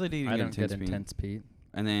 which I really didn't I get don't get intense peat.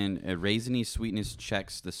 And then a raisiny sweetness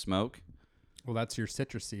checks the smoke. Well, that's your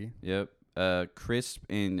citrusy. Yep. Crisp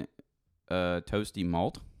and toasty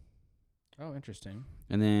malt. Oh, interesting.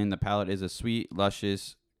 And then the palate is a sweet,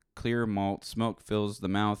 luscious, clear malt. Smoke fills the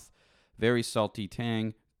mouth. Very salty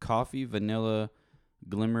tang. Coffee, vanilla,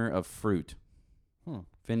 glimmer of fruit.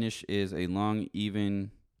 Finish is a long,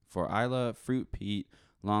 even for Isla, fruit peat,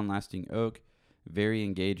 long-lasting oak. Very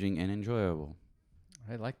engaging and enjoyable.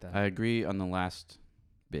 I like that. I agree on the last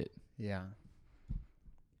bit. Yeah.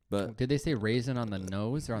 But did they say raisin on the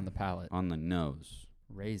nose or on the palate? On the nose.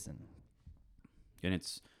 Raisin. And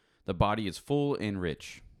the body is full and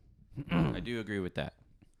rich. I do agree with that.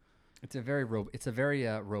 It's a very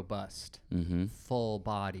robust,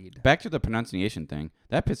 full-bodied. Back to the pronunciation thing.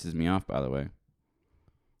 That pisses me off, by the way.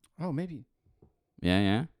 Oh, maybe.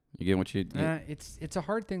 Yeah. You get what you... It's a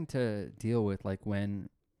hard thing to deal with, like when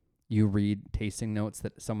you read tasting notes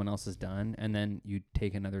that someone else has done, and then you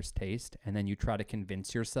take another's taste, and then you try to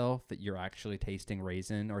convince yourself that you're actually tasting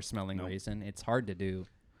raisin or smelling raisin. It's hard to do.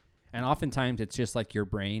 And oftentimes it's just like your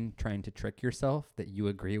brain trying to trick yourself that you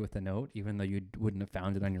agree with the note, even though you wouldn't have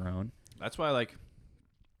found it on your own. That's why, like,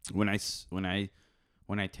 when I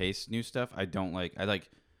taste new stuff, I like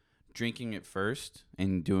drinking it first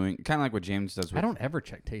and doing kind of like what James does. I don't ever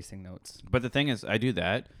check tasting notes. But the thing is, I do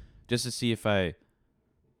that just to see if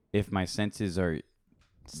my senses are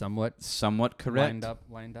somewhat correct. Lined up.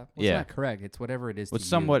 Well, it's not correct. It's whatever it is to you.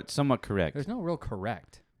 Somewhat correct. There's no real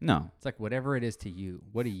correct. No. It's like whatever it is to you.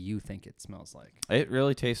 What do you think it smells like? It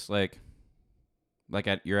really tastes like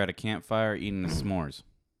you're at a campfire eating the s'mores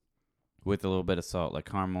with a little bit of salt, like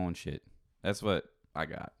caramel and shit. That's what I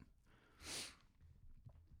got.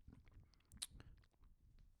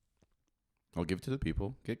 I'll give it to the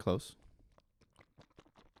people. Get close.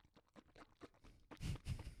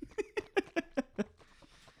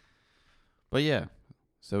 But yeah,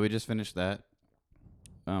 so we just finished that.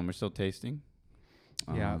 We're still tasting.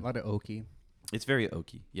 Yeah, a lot of oaky. It's very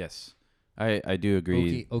oaky. Yes, I do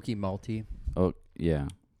agree. Oaky malty. Oh yeah.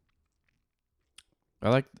 I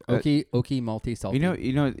like oaky malty salty.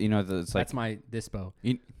 You know. It's like that's my dispo.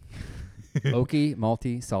 Oaky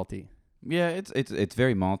malty salty. Yeah, it's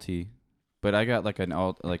very malty, but I got like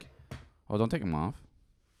oh, don't take them off.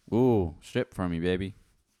 Ooh, strip for me, baby.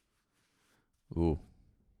 Ooh.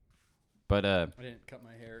 But I didn't cut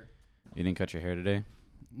my hair. You didn't cut your hair today?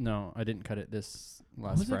 No, I didn't cut it this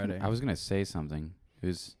last Friday. I was gonna say something.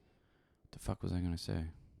 What the fuck was I gonna say?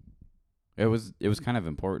 It was kind of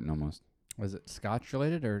important almost. Was it Scotch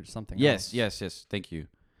related or something Yes, else? yes. Thank you.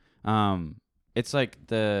 It's like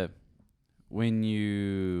it's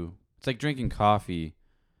like drinking coffee.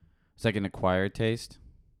 It's like an acquired taste,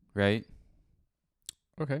 right?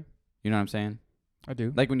 Okay. You know what I'm saying? I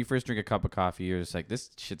do. Like when you first drink a cup of coffee, you're just like, this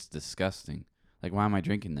shit's disgusting. Like, why am I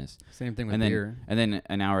drinking this? Same thing with and beer. Then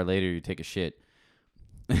an hour later, you take a shit.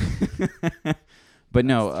 But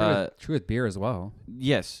no, True with beer as well.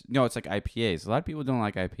 yes. No, it's like IPAs. A lot of people don't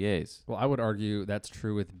like IPAs. Well, I would argue that's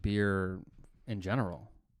true with beer in general.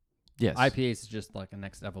 Yes. IPAs is just like a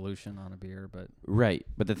next evolution on a beer, but Right.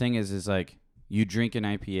 But the thing is like, you drink an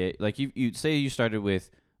IPA. Like, you say you started with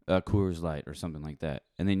a Coors Light or something like that,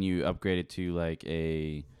 and then you upgraded to like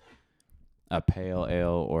a pale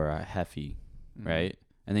ale or a Heffy, right?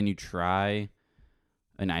 And then you try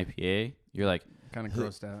an IPA. You're like, kind of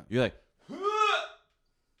grossed out. you're like,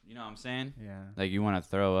 you know what I'm saying? Yeah. Like, you want to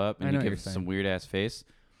throw up I and know you what give you're some saying. weird ass face.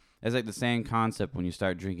 It's like the same concept when you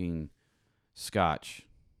start drinking Scotch.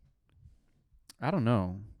 I don't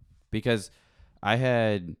know. Because I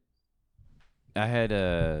had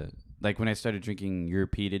like when I started drinking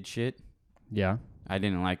Europeated shit, Yeah. I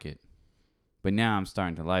didn't like it. But now I'm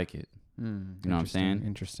starting to like it. You know what I'm saying?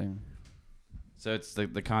 Interesting. So it's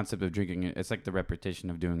the concept of drinking it. It's like the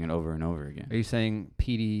repetition of doing it over and over again. Are you saying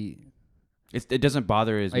peaty? It doesn't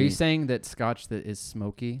bother as Are me. you saying that Scotch that is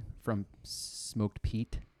smoky from smoked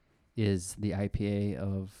peat is the IPA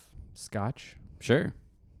of Scotch? Sure.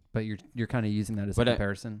 But you're kind of using that as a But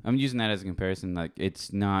comparison. I'm using that as a comparison. Like,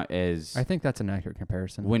 it's not as I think that's an accurate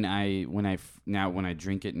comparison. when I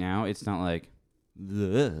drink it now, it's not like,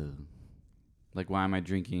 ugh. Like, why am I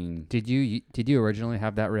drinking? Did you originally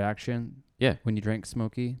have that reaction? Yeah. When you drank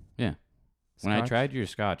smoky? Yeah. When I Scotch? tried your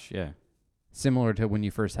Scotch, yeah. Similar to when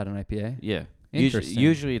you first had an IPA? Yeah. Interesting.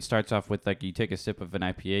 Usually it starts off with, like, you take a sip of an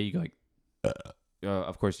IPA, you go like,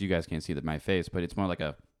 of course you guys can't see my face, but it's more like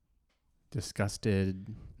a Disgusted.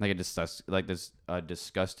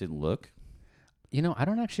 disgusted look. You know, I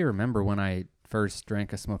don't actually remember when I first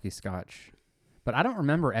drank a smoky Scotch, but I don't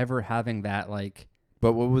remember ever having that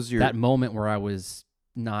But what was your that moment where I was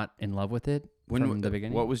not in love with it from the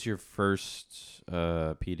beginning. What was your first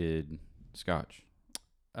peated Scotch?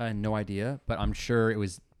 No idea, but I'm sure it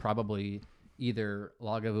was probably either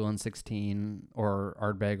Lagavulin 16 or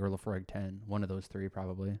Ardbeg or Lafroig 10. One of those three,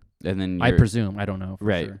 probably. And then I presume. I don't know. For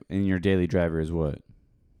right. Sure. And your daily driver is what?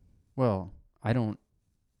 Well, I don't.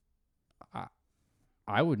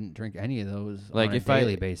 I wouldn't drink any of those Like on a if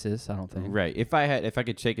daily basis. I don't think. Right. If I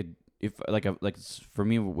could take for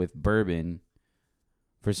me with bourbon,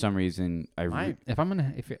 for some reason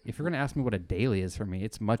if you're gonna ask me what a daily is for me,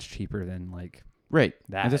 it's much cheaper than right.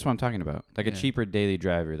 that. And that's what I'm talking about. Like a cheaper daily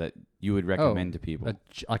driver that you would recommend to people. a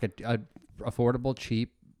affordable,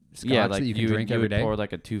 cheap Scotch like that you can drink every day. Pour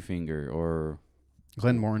like a 2-finger or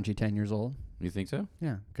Glenmorangie, 10 years old. You think so?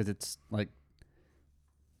 Yeah, because it's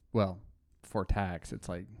for tax, it's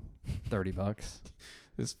like $30.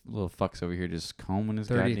 This little fuck's over here just combing his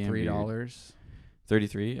goddamn beard. $33.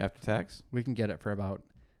 $33 after tax? We can get it for about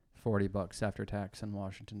 $40 after tax in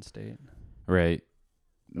Washington State. Right.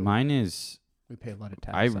 Mine is. We pay a lot of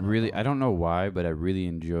tax. I don't know why, but I really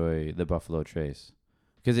enjoy the Buffalo Trace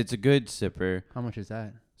because it's a good sipper. How much is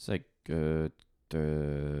that? It's like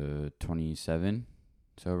 $27,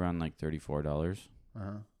 so around like $34.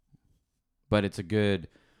 But it's a good.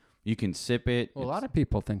 You can sip it. Well, a lot of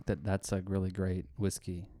people think that that's a really great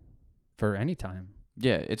whiskey for any time.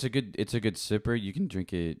 Yeah, it's a good sipper. You can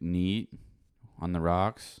drink it neat on the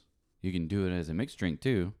rocks. You can do it as a mixed drink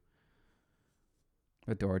too.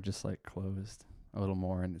 The door just closed a little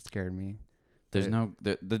more, and it scared me. There's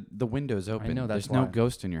the window's open. I know that's There's no why.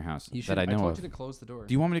 ghost in your house that I know of. I told you to close the door.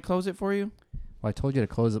 Do you want me to close it for you? Well, I told you to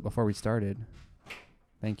close it before we started.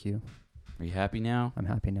 Thank you. Are you happy now? I'm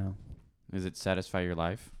happy now. Does it satisfy your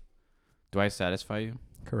life? Do I satisfy you?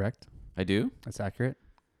 Correct. I do? That's accurate.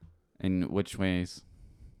 In which ways?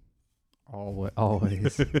 Always.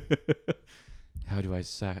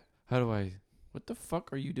 What the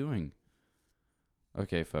fuck are you doing?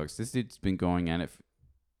 Okay, folks, this dude's been going at it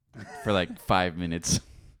for like 5 minutes.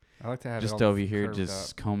 I like to have just over here,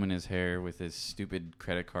 just combing his hair with his stupid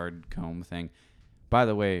credit card comb thing. By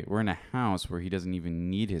the way, we're in a house where he doesn't even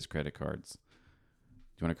need his credit cards.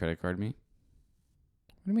 Do you want to credit card me?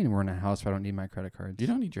 What do you mean we're in a house where I don't need my credit cards? You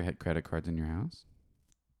don't need your credit cards in your house.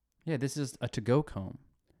 Yeah, this is a to-go comb.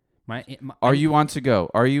 Are you on to go?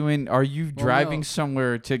 Are you driving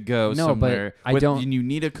somewhere to go somewhere? But I don't. And you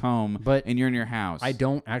need a comb, and you're in your house. I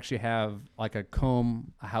don't actually have a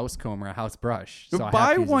comb, a house comb, or a house brush. So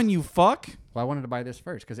buy one, you fuck. Well, I wanted to buy this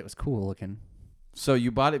first because it was cool looking. So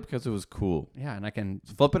you bought it because it was cool. Yeah, and I can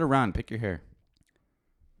Flip it around. Pick your hair.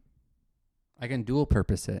 dual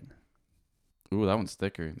purpose it. Ooh, that one's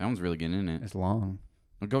thicker. That one's really getting in it. It's long.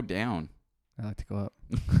 Well, go down. I like to go up.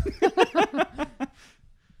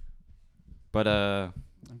 But I've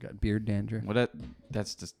got beard dandruff.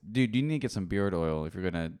 that's just, dude. You need to get some beard oil if you're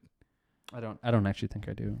gonna. I don't actually think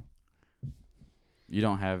I do. You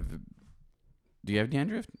don't have. Do you have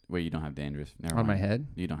dandruff? Wait, you don't have dandruff. Never On mind. my head?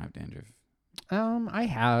 You don't have dandruff. I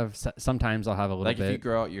have. Sometimes I'll have a little Like bit. if you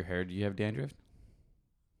grow out your hair, do you have dandruff?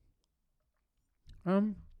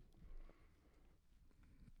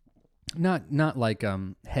 Not like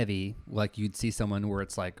heavy, like you'd see someone where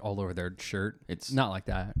it's like all over their shirt. It's Not like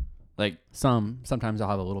that. like Sometimes I'll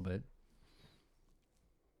have a little bit.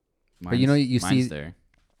 But you know, you see there.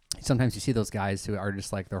 sometimes you see those guys who are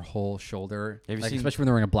just like their whole shoulder, Have you like, seen- especially when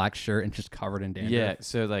they're wearing a black shirt and just covered in dandruff. Yeah,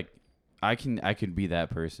 so like I could be that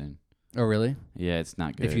person. Oh, really? Yeah, it's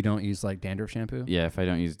not good. If you don't use like dandruff shampoo? Yeah, if I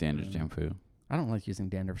don't use dandruff shampoo. I don't like using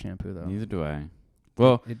dandruff shampoo though. Neither do I.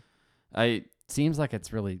 Well, It I seems like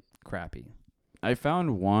it's really crappy. I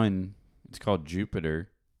found one. It's called Jupiter.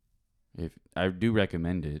 If I do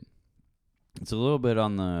recommend it. It's a little bit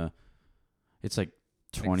on the. It's like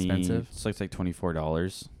 20. Expensive? It's like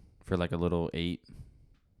 $24 for like a little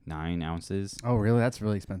 8-9 ounces. Oh, really? That's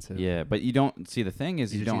really expensive. Yeah, but you don't see the thing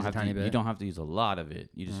is You you just don't use a have to tiny bit? you don't have to use a lot of it.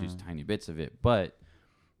 You just use tiny bits of it. But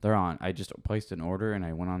they're on. I just placed an order and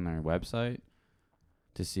I went on their website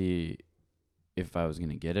to see if I was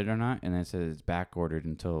gonna get it or not, and it says it's back ordered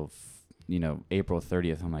until April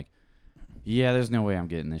 30th. I'm like, yeah, there's no way I'm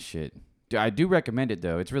getting this shit. I do recommend it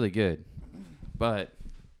though. It's really good, but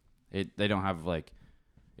they don't have like,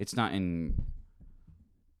 it's not in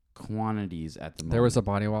quantities at the moment. There was a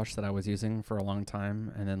body wash that I was using for a long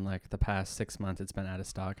time, and then like the past 6 months, it's been out of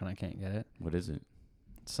stock, and I can't get it. What is it?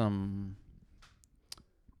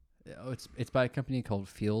 It's by a company called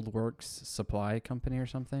Fieldworks Supply Company or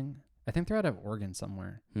something. I think they're out of Oregon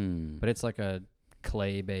somewhere, but it's like a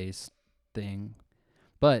clay-based thing.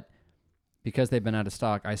 But because they've been out of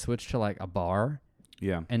stock, I switched to like a bar,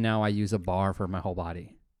 Yeah. and now I use a bar for my whole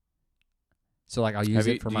body. So like I'll use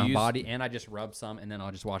it for my body, and I just rub some, and then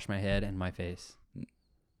I'll just wash my head and my face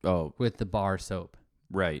Oh, with the bar soap.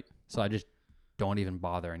 right. So I just don't even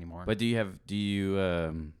bother anymore. But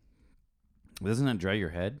doesn't it dry your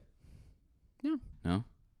head? No. No?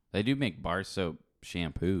 They do make bar soap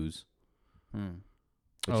shampoos.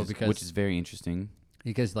 Which is very interesting.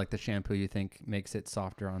 Because like the shampoo you think makes it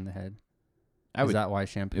softer on the head. Is that why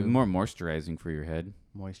shampoo? More moisturizing for your head.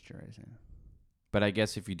 Moisturizing. But I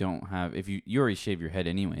guess if you already shave your head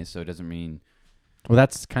anyway, so it doesn't mean. Well,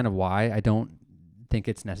 that's kind of why I don't think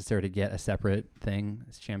it's necessary to get a separate thing,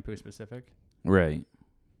 shampoo specific. Right.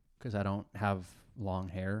 Because I don't have long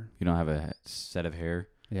hair. You don't have a set of hair.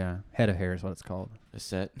 Yeah, head of hair is what it's called. A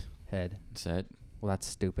set. Set. Well, that's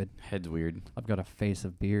stupid. Head's weird. I've got a face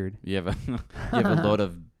of beard. You have a load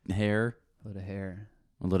of hair. Load of hair.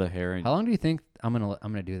 A load of hair. How long do you think I'm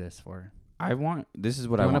gonna do this for? This is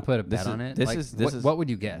what I want. want to put a bet on it. What would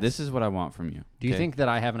you guess? This is what I want from you. Do you think that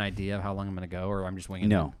I have an idea of how long I'm gonna go, or I'm just winging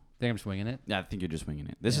it? No. Think I'm just winging it? Yeah, I think you're just winging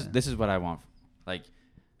it. This is what I want. Like,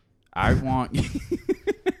 I want.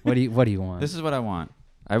 What do you want? This is what I want.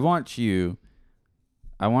 I want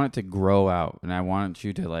it to grow out, and I want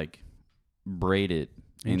you to like braid it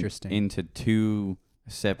into 2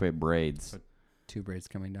 separate braids. So 2 braids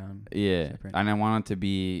coming down. Yeah, separate. and I want it to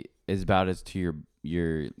be about as to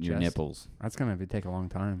your nipples. That's gonna take a long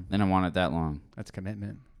time. And I want it that long. That's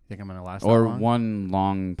commitment. You think I'm gonna last? Or that long? one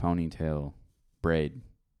long ponytail braid.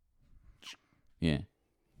 Yeah,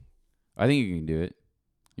 I think you can do it.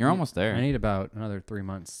 You're almost there. I need about another 3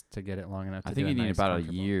 months to get it long enough. I think you need about a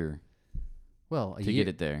year. Well, to get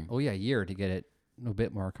it there. Oh yeah, a year to get it a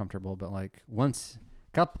bit more comfortable. But like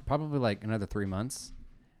probably like another 3 months,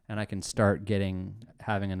 and I can start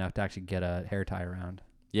having enough to actually get a hair tie around.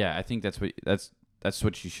 Yeah, I think that's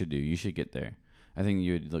what you should do. You should get there. I think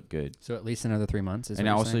you would look good. So at least another 3 months. And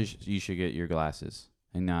also, you should get your glasses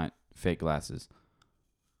and not fake glasses.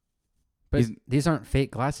 But these aren't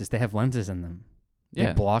fake glasses. They have lenses in them.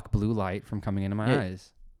 They block blue light from coming into my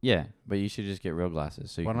eyes. Yeah, but you should just get real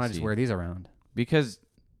glasses. So why don't I just wear these around? Because.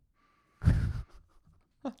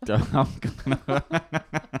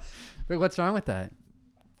 Wait, what's wrong with that?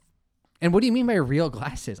 And what do you mean by real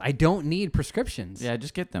glasses? I don't need prescriptions. Yeah,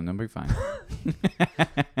 just get them. They'll be fine.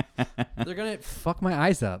 They're going to fuck my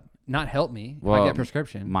eyes up, not help me if Well, I get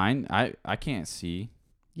prescription. Mine, I can't see.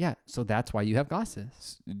 Yeah, so that's why you have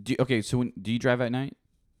glasses. So do you drive at night?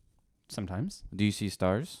 Sometimes. Do you see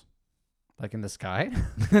stars? Like in the sky?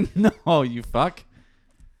 No, you fuck.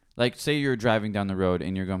 Like, say you're driving down the road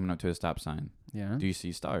and you're going up to a stop sign. Yeah. Do you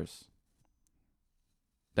see stars?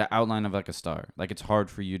 The outline of like a star. Like, it's hard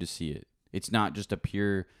for you to see it. It's not just a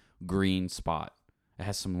pure green spot. It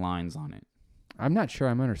has some lines on it. I'm not sure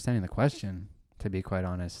I'm understanding the question, to be quite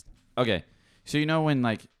honest. Okay. So you know when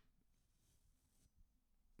like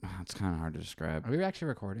it's kind of hard to describe. Are we actually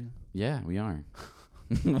recording? Yeah, we are.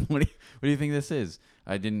 What do you think this is?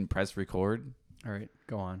 I didn't press record. All right,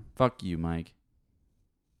 go on. Fuck you, Mike.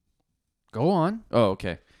 Go on. Oh,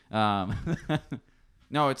 okay.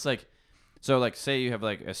 No, it's like, so like say you have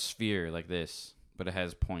like a sphere like this, but it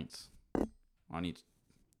has points on each.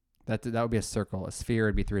 That would be a circle. A sphere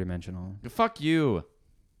would be 3-dimensional. Fuck you.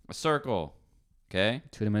 A circle. Okay?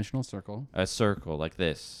 2-dimensional circle. A circle like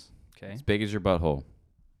this. Okay. As big as your butthole.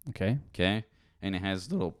 Okay. Okay? And it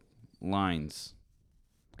has little lines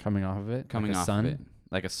Coming off of it. coming like a off sun. of it.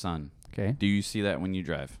 Like a sun. Okay. Do you see that when you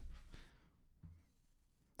drive?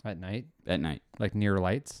 At night, At night. like near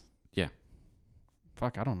lights. Yeah.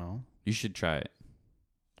 Fuck, I don't know. You should try it.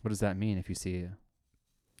 What does that mean if you see it?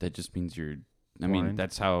 That just means I mean, Blind?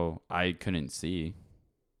 that's how I couldn't see.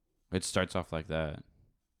 It starts off like that.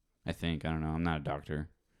 I think. I don't know. I'm not a doctor.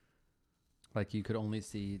 Like you could only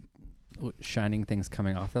see shining things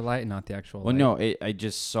coming off the light and not the actual Well, light? no. I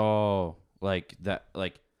just saw like that,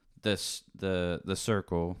 like this, the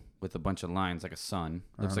circle with a bunch of lines like a sun.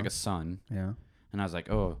 Looks like a sun. Yeah. And I was like,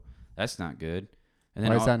 oh, that's not good. And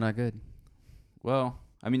Why is that not good? Well,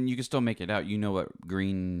 I mean, you can still make it out. You know what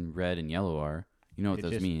green, red, and yellow are. You know what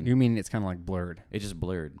those mean. You mean it's kind of like blurred? It just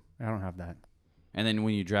blurred. I don't have that. And then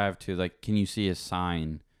when you drive to, like, can you see a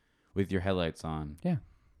sign with your headlights on? Yeah.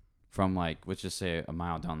 From, like, let's just say a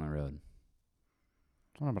mile down the road.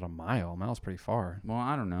 I don't know about a mile. A mile's pretty far. Well,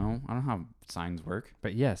 I don't know. I don't know how signs work.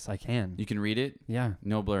 But yes, I can. You can read it? Yeah.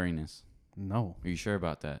 No blurriness. No. Are you sure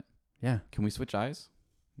about that? Yeah. Can we switch eyes?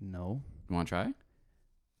 No. You want to try?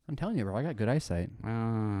 I'm telling you, bro. I got good eyesight.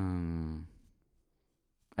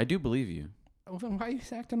 I do believe you. Oh, then why are you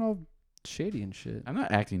acting all shady and shit? I'm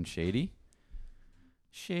not acting shady.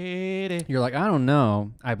 Shady. You're like, I don't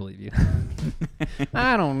know. I believe you.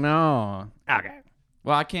 I don't know. Okay.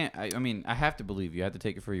 Well, I can't. I mean, I have to believe you. I have to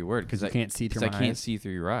take it for your word Because you can't see through my I can't eyes. see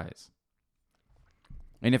through your eyes.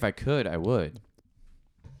 And if I could, I would.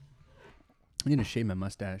 I need to shave my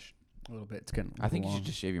mustache a little bit. It's getting I think you long. should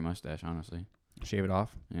just shave your mustache, honestly. Shave it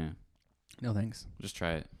off. Yeah. No thanks. Just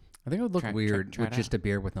try it. I think it would look Try weird it with just out. a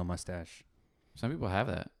beard with no mustache. Some people have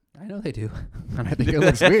that. I know they do, and I think it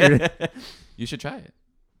looks weird. You should try it.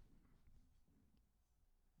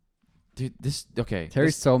 Dude, okay.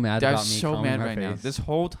 Terry's so mad I'm about me. so combing mad my right now. face. This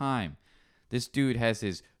whole time, this dude has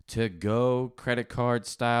his to-go credit card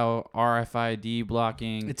style RFID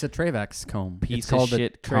blocking. It's a Travex comb. Piece it's of called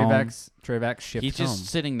shit the comb. Travex shift He's comb. just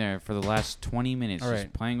sitting there for the last 20 minutes, All just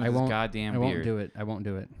right. playing with his goddamn I beard. won't do it. I won't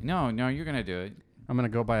do it. No, you're gonna do it. I'm gonna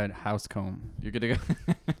go buy a house comb. You're gonna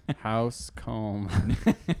go. House comb.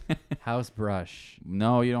 House brush.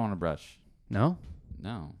 No, you don't want a brush. No,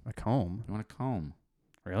 No, a comb. you want a comb.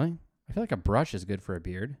 Really? I feel like a brush is good for a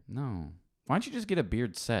beard. No. Why don't you just get a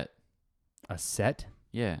beard set? A set?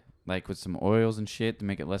 Yeah, like with some oils and shit to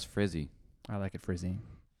make it less frizzy. I like it frizzy.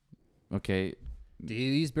 Okay. Do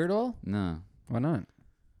you use beard oil? No. Why not?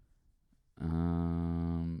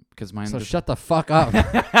 Because mine. So just- shut the fuck up.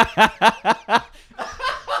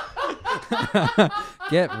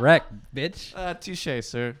 Get wrecked, bitch. Touche,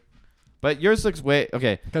 sir. But yours looks way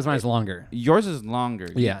okay. Because mine's longer. Yours is longer.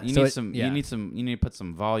 Yeah, You so need it- some. yeah. You need to put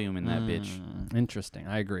some volume in that bitch. Interesting.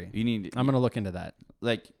 I agree. You need. I'm gonna look into that.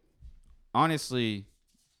 Like, honestly,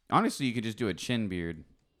 you could just do a chin beard.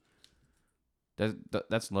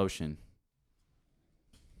 That's lotion.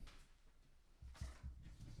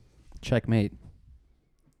 Checkmate.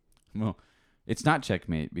 Well, it's not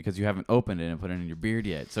checkmate because you haven't opened it and put it in your beard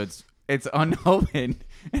yet. So it's unopened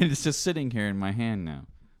and it's just sitting here in my hand now.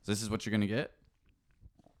 So this is what you're gonna get.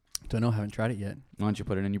 Don't know. Haven't tried it yet. Why don't you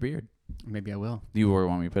put it in your beard? Maybe I will. Do you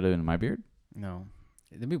want me to put it in my beard? No.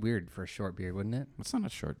 It'd be weird for a short beard, wouldn't it? That's not a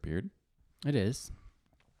short beard. It is.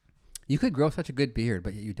 You could grow such a good beard,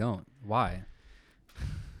 but yet you don't. Why?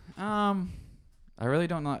 I really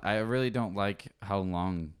don't know. I really don't like how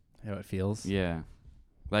long. How it feels? Yeah,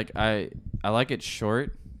 like I like it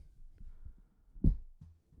short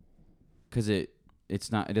because it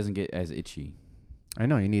doesn't get as itchy. I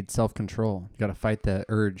know. You need self-control. You got to fight the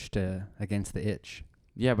urge against the itch.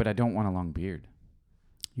 Yeah, but I don't want a long beard.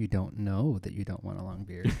 You don't know that you don't want a long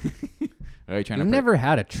beard. Are you trying You've to? never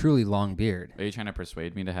had a truly long beard. Are you trying to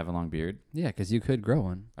persuade me to have a long beard? Yeah, because you could grow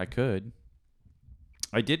one. I could.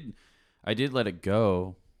 I did let it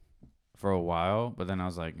go for a while, but then I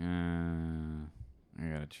was like, I I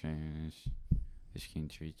gotta change.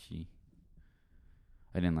 Ishkin.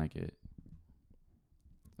 I didn't like it.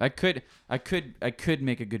 I could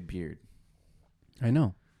make a good beard. I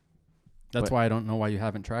know. That's But- why I don't know why you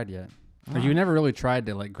haven't tried yet. Or you never really tried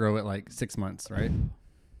to like grow it like 6 months, right?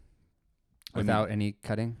 Without any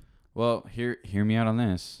cutting. Well, hear me out on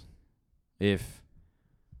this. If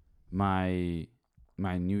my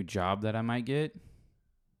new job that I might get,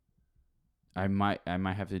 I might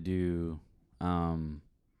have to do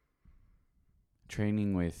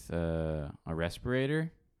training with a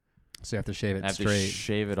respirator. So you have to shave it I have to straight,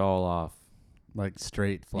 shave it all off. like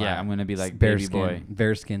straight, flat. Yeah, I'm gonna be like bare baby skin, boy.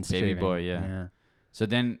 bare skin Baby shaving. boy, yeah. So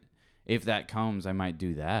then, if that comes, I might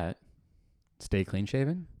do that. Stay clean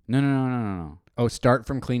shaven. No. Oh, start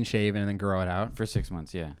from clean shaven and then grow it out. For 6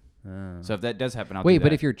 months, yeah. Oh. So if that does happen, I'll Wait, do that.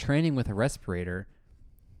 but if you're training with a respirator,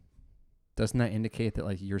 doesn't that indicate that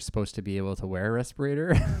like you're supposed to be able to wear a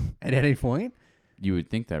respirator at any point? You would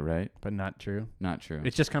think that, right? But not true. Not true.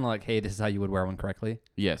 It's just kind of like, hey, this is how you would wear one correctly.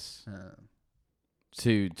 Yes.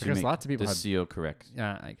 To Because make lots of people the have. seal correct.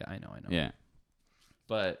 Yeah, I know. Yeah.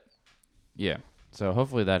 But, yeah. So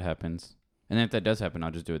hopefully that happens. And then if that does happen,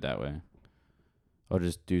 I'll just do it that way. I'll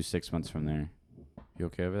just do 6 months from there. You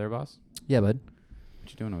okay over there, boss? Yeah, bud.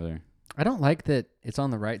 What you doing over there? I don't like that it's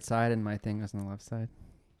on the right side and my thing is on the left side.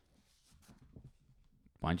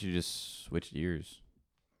 Why don't you just switch gears?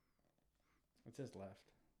 It says left.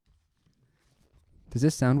 Does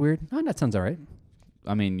this sound weird? Oh, that sounds all right.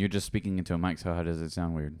 I mean, you're just speaking into a mic, so how does it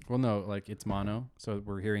sound weird? Well, no, like it's mono, so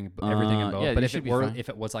we're hearing everything in both. Yeah, but you if should it be were, fine. if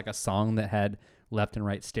it was like a song that had left and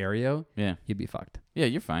right stereo, Yeah. you'd be fucked. Yeah,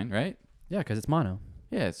 you're fine, right? Yeah, because it's mono.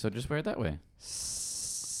 Yeah, so just wear it that way.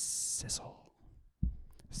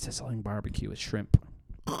 Sizzling barbecue with shrimp.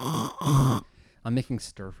 I'm making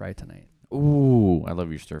stir fry tonight Ooh, I love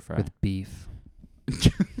your stir fry. with beef.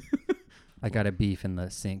 I got a beef in the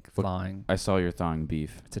sink flying. I saw your thawing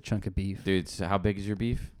beef. It's a chunk of beef. Dude, so how big is your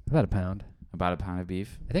beef? About a pound. About a pound of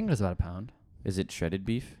beef? I think it was about a pound. Is it shredded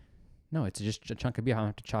beef? No, it's just a chunk of beef. I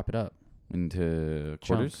have to chop it up. Into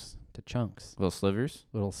quarters? Chunks. To chunks. Little slivers?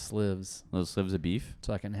 Little slivs. Little slivs of beef?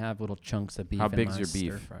 So I can have little chunks of beef. How in big's my your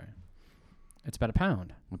beef? Stir fry. It's about a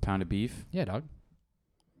pound. A pound of beef? Yeah, dog.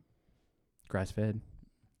 Grass fed.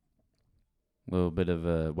 A little bit of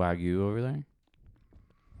Wagyu over there?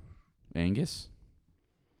 Angus?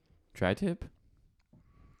 Tri-tip?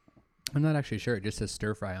 I'm not actually sure. It just says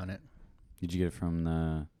stir fry on it. Did you get it from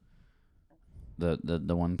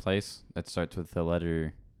the one place that starts with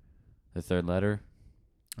the third letter?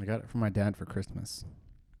 I got it from my dad for Christmas.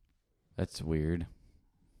 That's weird.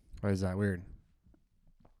 Why is that weird?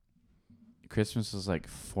 Christmas was like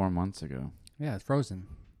 4 months ago. Yeah, it's frozen.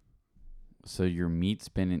 So your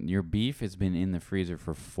beef has been in the freezer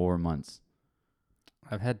for 4 months.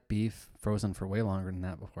 I've had beef frozen for way longer than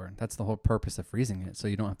that before. That's the whole purpose of freezing it, so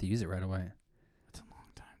you don't have to use it right away. That's a long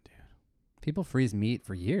time, dude. People freeze meat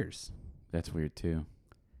for years. That's weird too.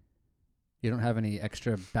 You don't have any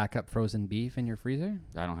extra backup frozen beef in your freezer?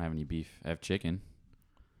 I don't have any beef. I have chicken.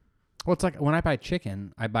 Well, it's like when I buy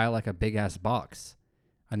chicken, I buy like a big ass box,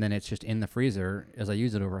 and then it's just in the freezer as I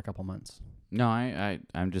use it over a couple months. No,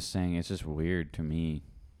 I'm just saying it's just weird to me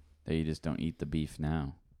that you just don't eat the beef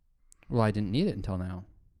now. Well, I didn't need it until now.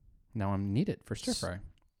 Now I need it for stir fry.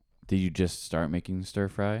 Did you just start making stir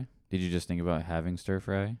fry? Did you just think about having stir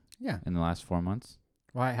fry Yeah. in the last 4 months?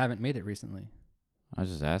 Well, I haven't made it recently. I was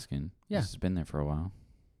just asking. Yeah. This has been there for a while.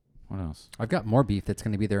 What else? I've got more beef that's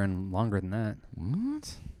going to be there in longer than that.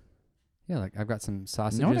 What? Yeah, like I've got some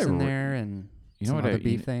sausages what I in re- there and You know some what other I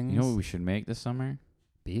beef you, things. You know what we should make this summer?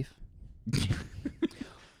 Beef?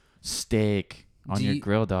 Steak on your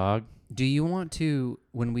grill, dog. Do you want to,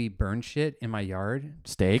 when we burn shit in my yard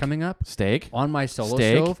Steak coming up, Steak on my solo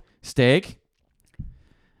Steak. stove, Steak.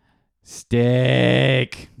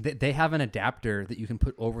 Steak. they have an adapter that you can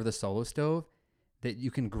put over the solo stove that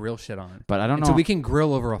you can grill shit on. But I don't And know. so we can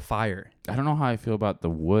grill over a fire. I don't know how I feel about the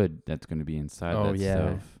wood that's going to be inside that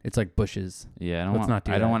stove. It's like bushes. Yeah, Let's not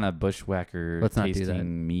do I don't that. want a bushwhacker Let's not do that.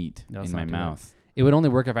 tasting meat Let's in my not do that. mouth. It would only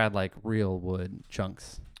work if I had like real wood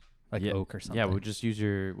chunks, like Yeah. oak or something. Yeah, we'll just use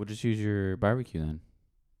your barbecue then.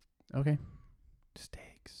 Okay.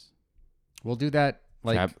 Steaks. We'll do that.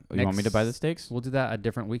 Like, you want me to buy the steaks? We'll do that a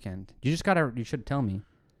different weekend. You should tell me.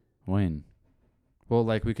 When? Well,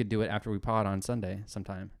 like we could do it after we pod on Sunday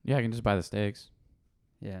sometime. Yeah, I can just buy the steaks.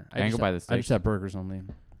 Yeah. I can go buy the I steaks. just have burgers only.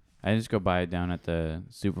 I just go buy it down at the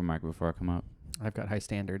supermarket before I come up. I've got high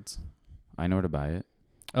standards. I know where to buy it.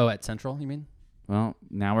 Oh, at Central, you mean? Well,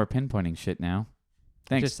 now we're pinpointing shit now.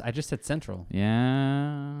 Thanks. I just said Central.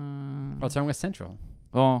 Yeah. What's wrong with Central?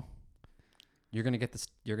 Well, You're gonna get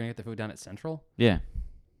the food down at Central. Yeah.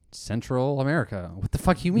 Central America. What the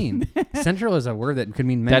fuck you mean? Central is a word that could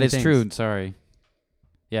mean many That is things. true. Sorry.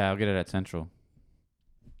 Yeah, I'll get it at Central.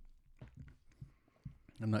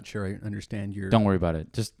 I'm not sure I understand your Don't worry about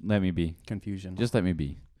it. Just let me be. confusion. Just let me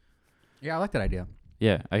be. Yeah, I like that idea.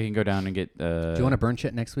 Yeah, I can go down and get. Do you want to burn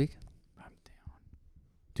shit next week? I'm down.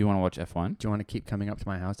 Do you want to watch F1? Do you want to keep coming up to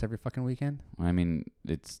my house every fucking weekend? I mean,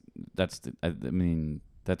 that's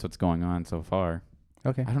what's going on so far.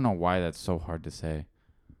 Okay. I don't know why that's so hard to say.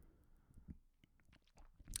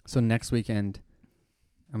 So next weekend,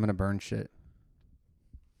 I'm gonna burn shit.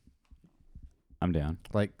 I'm down.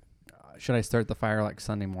 Like, should I start the fire like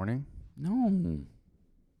Sunday morning? No.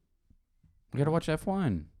 We gotta watch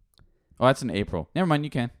F1. Oh, that's in April. Never mind, you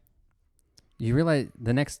can. You realize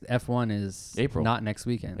the next F1 is April. not next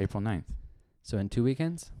weekend. April 9th. So in 2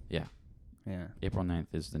 weekends? Yeah. Yeah. April 9th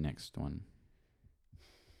is the next one.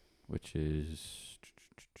 Which is...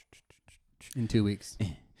 In 2 weeks.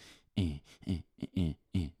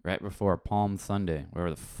 Right before Palm Sunday,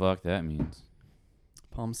 whatever the fuck that means.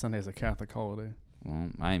 Palm Sunday is a Catholic holiday. Well,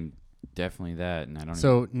 I'm definitely that, and I don't.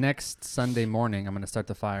 So next Sunday morning, I'm gonna start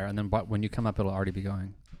the fire, and then when you come up, it'll already be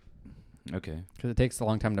going. Okay. Because it takes a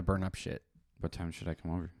long time to burn up shit. What time should I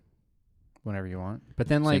come over? Whenever you want. But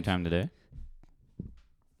then Same like time today?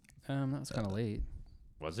 that was kind of late.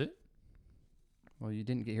 Was it? Well, you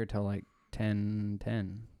didn't get here till like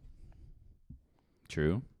 10:10.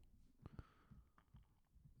 True.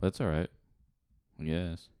 That's all right. I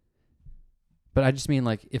guess. But I just mean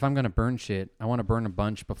like if I'm gonna burn shit, I want to burn a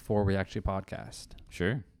bunch before we actually podcast.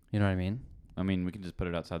 Sure. You know what I mean? I mean, we can just put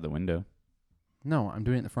it outside the window. No, I'm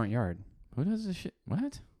doing it in the front yard. Who does this shit?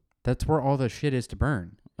 What? That's where all the shit is to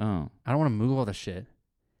burn. Oh. I don't want to move all the shit.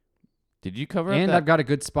 Did you cover up And that? I've got a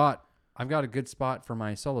good spot. I've got a good spot for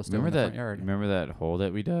my solo stove in the front yard Remember that hole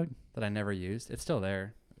that we dug? that I never used. It's still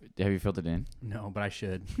there. Have you filled it in? No, but I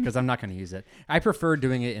should because I'm not going to use it. I prefer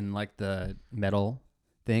doing it in like the metal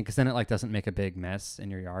thing because then it like doesn't make a big mess in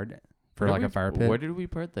your yard for like a fire pit. Where did we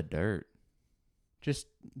put the dirt? Just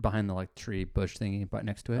behind the like tree bush thingy, but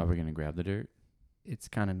next to it. Are we gonna grab the dirt? It's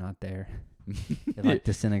kind of not there. It like It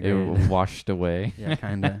disintegrated. washed away. Yeah,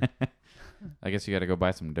 kind of. I guess you got to go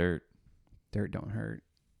buy some dirt Dirt don't hurt.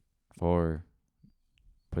 or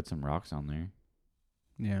put some rocks on there.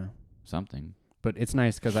 Yeah. Something. But it's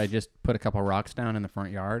nice because I just put a couple rocks down in the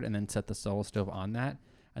front yard and then set the solo stove on that.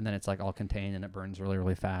 And then it's like all contained and it burns really,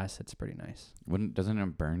 really fast. It's pretty nice. Doesn't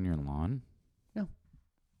it burn your lawn? No.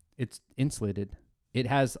 It's insulated. It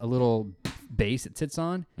has a little base it sits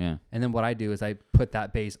on. Yeah. And then what I do is I put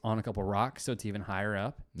that base on a couple rocks so it's even higher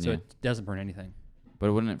up. So Yeah. it doesn't burn anything.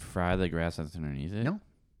 But wouldn't it fry the grass that's underneath it? No.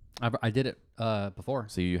 I did it before.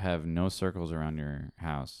 So you have no circles around your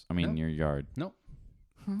house. I mean, No. your yard. No.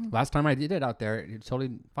 Last time I did it out there, it's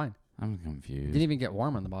totally fine. I'm It confused. didn't even get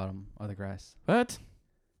warm on the bottom of the grass. What?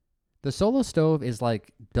 The solo stove is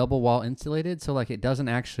like double wall insulated, so like it doesn't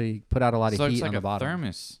actually put out a lot of So heat it's like on the a bottom.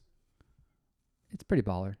 thermos. It's pretty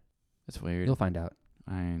baller. That's weird. You'll find out.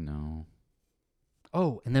 I know.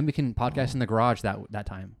 Oh, and then we can podcast in the garage that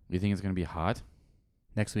time You think it's gonna be hot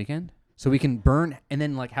next weekend, so we can burn and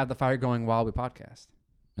then like have the fire going while we podcast.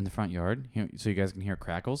 in the front yard? So you guys can hear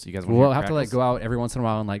crackles. You guys want We'll to have to like go out every once in a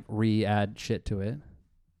while and like re-add shit to it.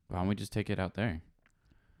 Why don't we just take it out there?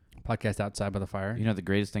 Podcast outside by the fire. You know, the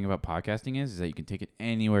greatest thing about podcasting is that you can take it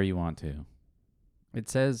anywhere you want to. It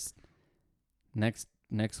says next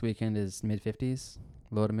weekend is mid-50s,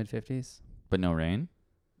 low to mid-50s. But no rain.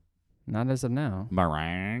 Not as of now.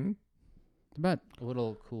 Meringue. It's about a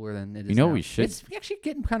little cooler than it is. You know now. we should- It's actually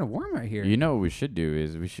getting kind of warm right here. You know what we should do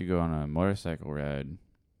is we should go on a motorcycle ride.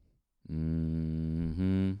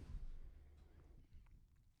 Mm-hmm.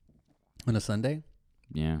 On a Sunday,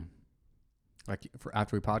 Yeah. like for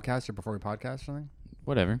after we podcast or before we podcast or something,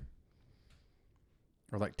 Whatever.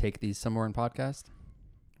 or like take these somewhere and podcast.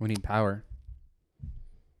 We need power.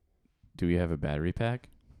 Do we have a battery pack?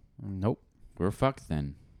 Nope. We're fucked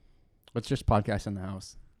then. Let's just podcast in the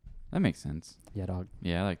house. That makes sense. Yeah, dog.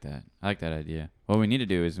 Yeah, I like that. I like that idea. What we need to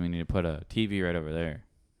do is we need to put a TV right over there.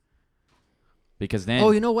 Because then...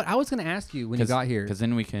 Oh, you know what? I was going to ask you when you got here. Because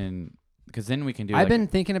then we can do I've been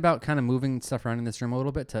thinking about kind of moving stuff around in this room a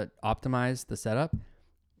little bit to optimize the setup.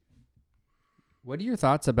 What are your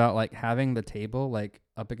thoughts about like having the table like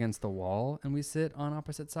up against the wall and we sit on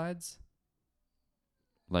opposite sides?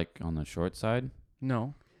 like on the short side.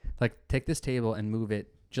 No. Like take this table and move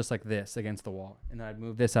it just like this against the wall. And then I'd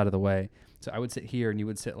move this out of the way. So I would sit here and you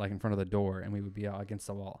would sit like in front of the door and we would be against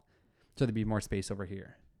the wall. So there'd be more space over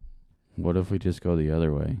here. What if we just go the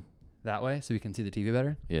other way? That way so we can see the TV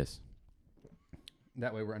better. Yes.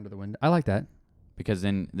 That way we're under the window. I like that. because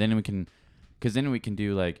then we can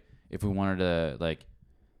do like if we wanted to like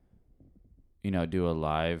do a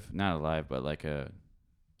live, not a live, but like a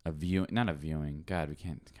view, not a viewing. God, we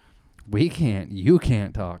can't. We can't. You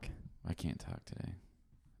can't talk. I can't talk today.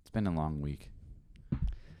 It's been a long week.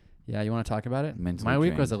 Yeah, you want to talk about it? Mentally My week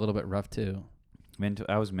drained. was a little bit rough too.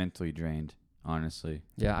 I was mentally drained, honestly.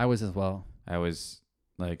 Yeah, I was as well. I was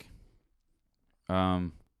like,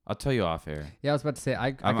 I'll tell you off air. Yeah, I was about to say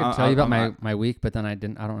I could tell you about my week, but then I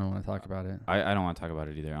don't really want to talk about it. I don't want to talk about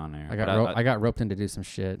it either on air. I got roped in to do some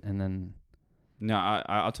shit, and then. No,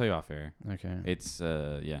 I'll tell you off air. Okay. It's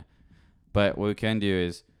yeah, but what we can do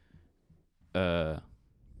is,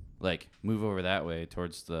 like move over that way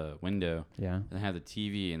towards the window. Yeah. And have the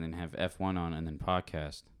TV, and then have F1 on, and then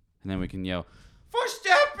podcast, and then we can yell,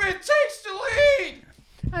 "Verstappen takes the lead!"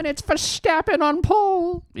 And it's Verstappen on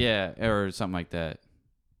pole. Yeah, or something like that,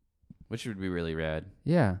 which would be really rad.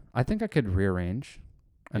 Yeah, I think I could rearrange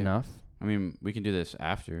enough. I mean, we can do this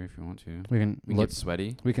after if you want to. We can get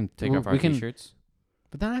sweaty. We can take off our t-shirts.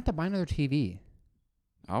 But then I have to buy another TV.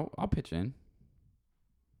 I'll pitch in.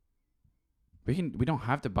 We don't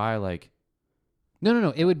have to buy like.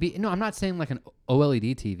 No. It would be I'm not saying like an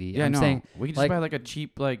OLED TV. Yeah, I'm saying we can just buy like a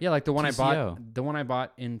cheap like. Yeah, like the one TCO. I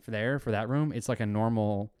bought in for that room. It's like a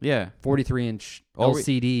normal 43-inch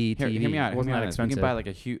LCD TV. Hear me out. It wasn't that expensive.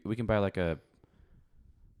 We can buy like a.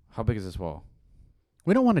 How big is this wall?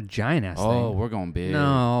 We don't want a giant ass thing. Oh, we're going big.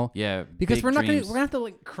 No. Yeah, because we're dreams. gonna have to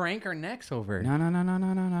like crank our necks over.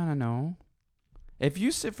 No. If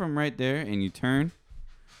you sit from right there and you turn,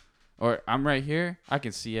 or I'm right here, I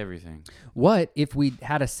can see everything. What if we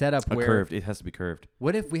had a setup where curved? It has to be curved.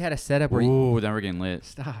 What if we had a setup where? Ooh, then we're getting lit.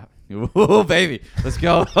 Stop. Ooh, baby, let's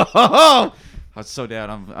go. I was so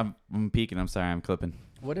down. I'm peeking. I'm sorry. I'm clipping.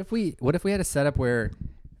 What if we had a setup where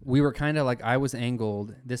we were kind of like I was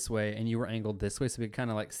angled this way and you were angled this way, so we could kind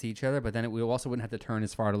of like see each other, but then we also wouldn't have to turn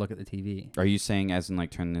as far to look at the TV. Are you saying as in like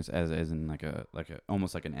turn this as in like a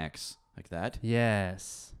almost like an X like that?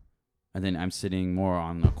 Yes. And then I'm sitting more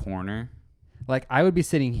on the corner. Like I would be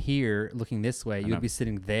sitting here looking this way, you would be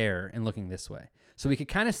sitting there and looking this way, so we could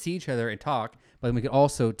kind of see each other and talk, but then we could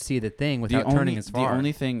also see the thing without turning as far. The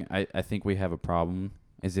only thing I think we have a problem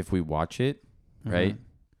is if we watch it, right?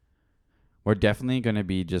 We're definitely going to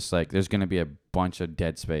be just like, there's going to be a bunch of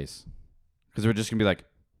dead space. Because we're just going to be like.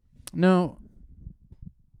 No.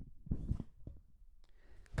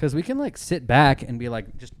 Because we can like sit back and be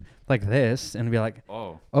like, just like this and be like,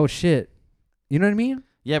 oh shit. You know what I mean?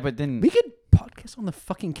 Yeah, but then. We could podcast on the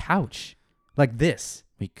fucking couch. Like this.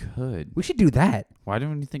 We could. We should do that. Why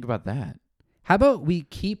don't you think about that? How about we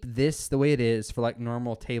keep this the way it is for like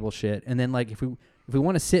normal table shit. And then like if we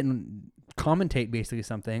want to sit and commentate basically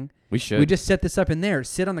something, we just set this up in there,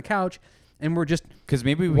 sit on the couch, and we're just because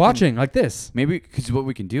maybe watching like this. Maybe because what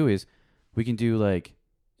we can do is we can do like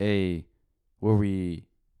where we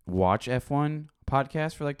watch F1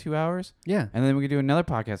 podcast for like 2 hours. Yeah, and then we can do another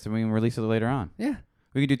podcast and we can release it later on. Yeah,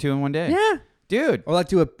 we can do 2 in one day. Yeah, dude. Or like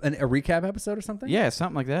do a recap episode or something. Yeah,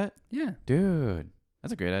 something like that. Yeah, dude,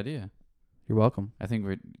 that's a great idea. You're welcome. I think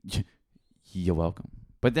you're welcome.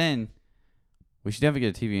 But then we should definitely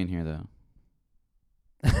get a TV in here though.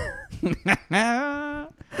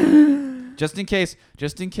 just in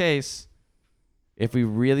case if we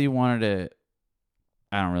really wanted to.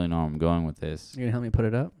 I don't really know where I'm going with this. You gonna help me put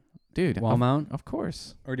it up, dude? Wall mount, of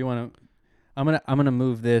course. Or do you want to? I'm gonna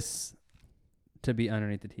move this to be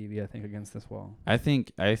underneath the TV. I think against this wall. I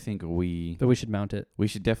think But we should mount it. We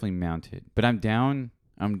should definitely mount it. But I'm down.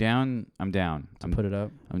 To put it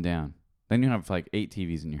up. I'm down. Then you have like 8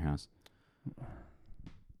 TVs in your house.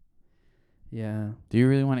 Yeah. Do you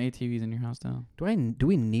really want 8 TVs in your house now? Do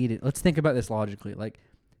we need it? Let's think about this logically. Like,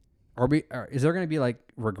 is there going to be like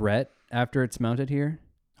regret after it's mounted here?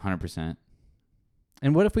 100%.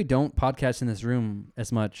 And what if we don't podcast in this room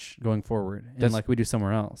as much going forward, and like we do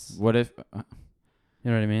somewhere else? What if? You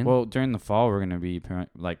know what I mean? Well, during the fall, we're going to be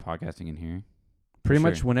like podcasting in here. Pretty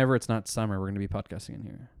much whenever it's not summer, we're going to be podcasting in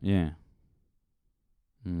here. Yeah.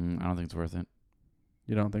 I don't think it's worth it.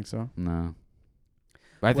 You don't think so? No.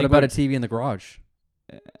 What about a TV in the garage?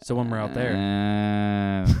 So when we're out there.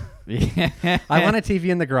 Yeah. I want a TV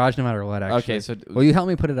in the garage no matter what, actually. Okay, so. Will you help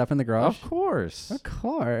me put it up in the garage? Of course. Of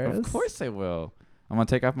course. Of course I will. I'm going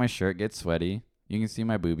to take off my shirt, get sweaty. You can see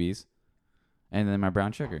my boobies. And then my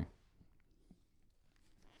brown sugar.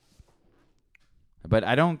 But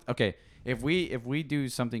I don't. Okay. If we do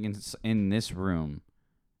something in this room,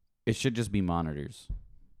 it should just be monitors.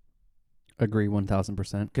 Agree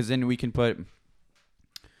 1,000%. Because then we can put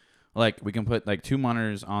like 2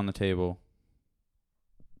 monitors on the table,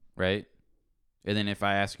 right? And then if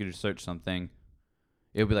I ask you to search something,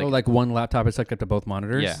 It would be like one laptop is hooked up to both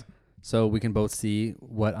monitors. Yeah. So we can both see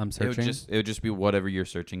what I'm searching. It would just be whatever you're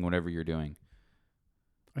searching, whatever you're doing.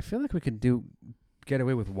 I feel like we could get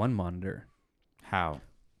away with one monitor. How?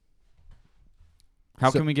 How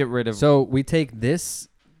can we get rid of? So we take this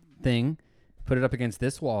thing, put it up against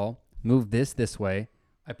this wall, move this way.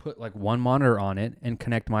 I put like one monitor on it and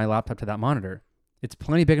connect my laptop to that monitor. It's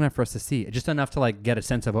plenty big enough for us to see. It's just enough to like get a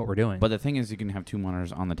sense of what we're doing. But the thing is, you can have 2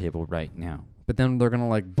 monitors on the table right now. But then they're gonna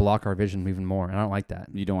like block our vision even more, and I don't like that.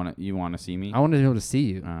 You don't want to. You want to see me? I want to be able to see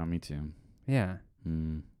you. Me too. Yeah.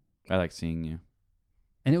 I like seeing you.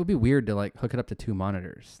 And it would be weird to like hook it up to 2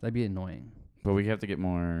 monitors. That'd be annoying. But we have to get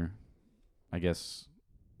more, I guess,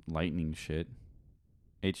 lightning shit.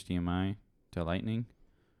 HDMI to lightning.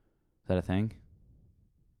 Is that a thing?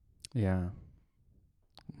 Yeah.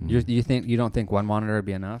 You don't think one monitor would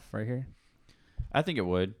be enough right here? I think it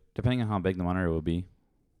would, depending on how big the monitor would be.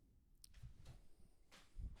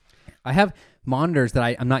 I have monitors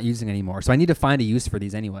that I'm not using anymore, so I need to find a use for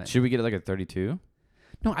these anyway. Should we get like a 32?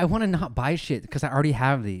 No, I want to not buy shit because I already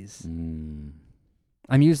have these. I'm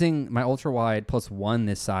using my ultra wide plus 1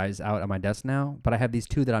 this size out at my desk now, but I have these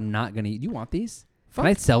 2 that I'm not gonna. You want these? Can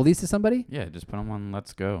I sell these to somebody? Yeah, just put them on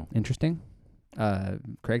Let's Go. Interesting.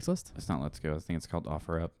 Craigslist? It's not Let's Go. I think it's called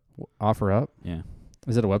Offer Up. Offer Up? Yeah.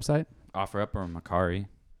 Is it a website? Offer Up or Macari.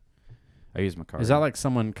 I use Macari. Is that like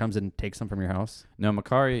someone comes and takes them from your house? No,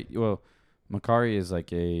 Macari. Well, Macari is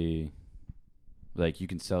like you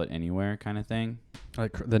can sell it anywhere kind of thing.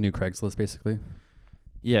 Like the new Craigslist, basically.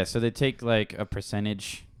 Yeah, so they take like a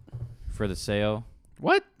percentage for the sale.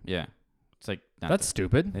 What? Yeah, it's like that's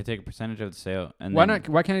stupid. They take a percentage of the sale, and why not?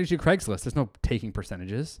 Why can't I just do Craigslist? There's no taking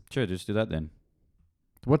percentages. Sure, just do that then.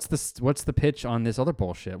 What's the pitch on this other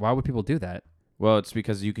bullshit? Why would people do that? Well, it's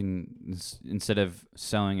because you can instead of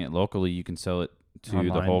selling it locally, you can sell it to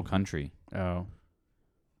Online. the whole country. Oh,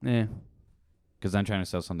 yeah. Because I'm trying to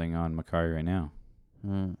sell something on Macari right now.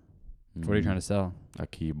 What are you trying to sell? A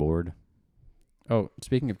keyboard. Oh,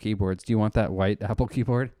 speaking of keyboards, do you want that white Apple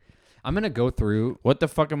keyboard? I'm going to go through. What the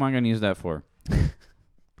fuck am I going to use that for?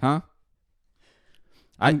 Huh?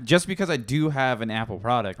 Just because I do have an Apple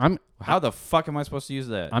product, how the fuck am I supposed to use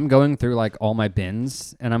that? I'm going through like all my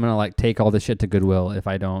bins, and I'm going to like take all this shit to Goodwill if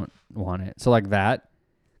I don't want it. So like that.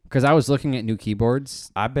 Because I was looking at new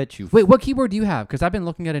keyboards. I bet you. Wait, what keyboard do you have? Because I've been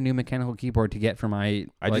looking at a new mechanical keyboard to get for my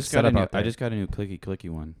setup out there. I just got a new clicky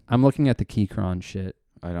one. I'm looking at the Keychron shit.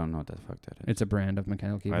 I don't know what the fuck that is. It's a brand of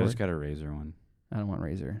mechanical keyboard. I just got a Razer one. I don't want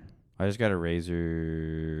Razer. I just got a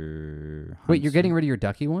Razer. Wait, you're getting rid of your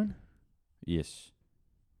Ducky one? Yes.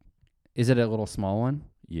 Is it a little small one?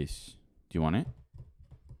 Yes. Do you want it?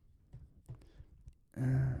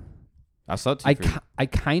 I'll sell it to you. I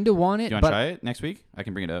kind of want it. Do you want to try it next week? I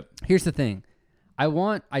can bring it up. Here's the thing. I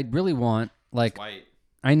really want like. It's white.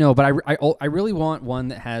 I know, but I really want one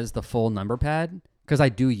that has the full number pad because I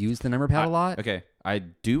do use the number pad a lot. Okay, I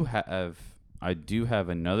do have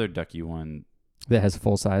another Ducky one that has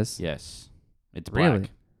full size. Yes, it's black. Really?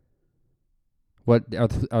 What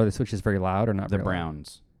are the switches very loud or not? The very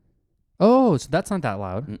browns. Loud? Oh, so that's not that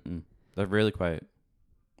loud. They're really quiet.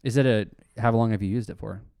 Is it how long have you used it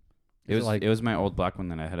for? It was my old black one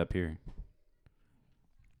that I had up here.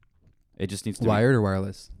 It just needs to wired or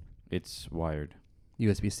wireless? It's wired.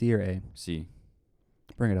 USB-C or A? C.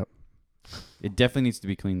 Bring it up. It definitely needs to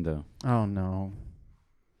be cleaned though. Oh no.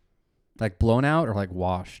 Like blown out or like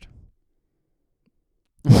washed?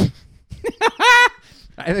 I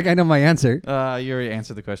think I know my answer. You already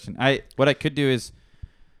answered the question. What I could do is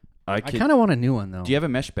I kind of want a new one though. Do you have a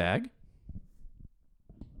mesh bag?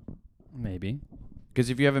 Maybe. Because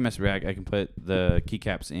if you have a mesh bag, I can put the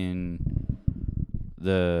keycaps in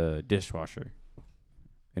the dishwasher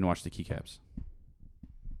and wash the keycaps.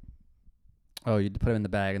 Oh, you'd put them in the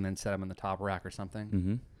bag and then set them on the top rack or something?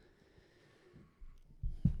 Mm-hmm.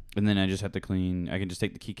 And then I just have to clean. I can just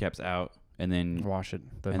take the keycaps out and then wash it.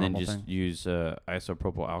 And then just use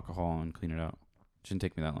isopropyl alcohol and clean it out. Shouldn't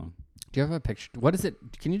take me that long. Do you have a picture? What is it?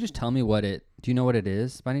 Can you just tell me what it... Do you know what it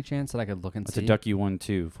is by any chance that I could look and see? It's a Ducky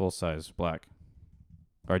 1-2, full size, black.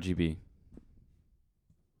 RGB.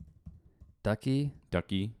 Ducky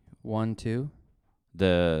 1-2.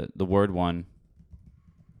 The word 1,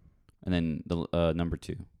 and then the number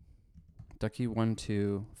 2. Ducky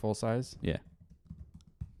 1-2 full size. Yeah.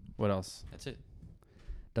 What else? That's it.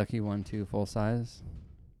 Ducky 1-2 full size.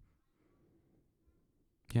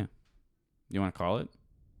 Yeah. You want to call it?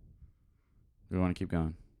 Or we want to keep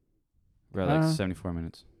going? We're at like 74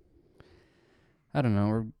 minutes. I don't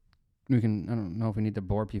know. I don't know if we need to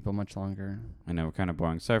bore people much longer. I know we're kind of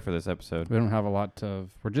boring. Sorry for this episode. We don't have a lot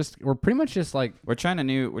of. We're pretty much just like we're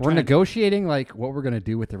we're negotiating like what we're gonna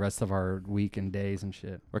do with the rest of our week and days and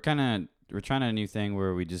shit. We're trying a new thing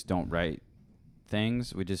where we just don't write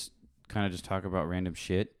things. We just kind of just talk about random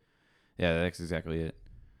shit. Yeah, that's exactly it.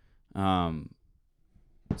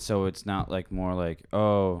 So it's not like more like,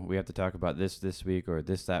 oh, we have to talk about this week or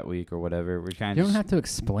this that week or whatever. We're kind of. You don't have to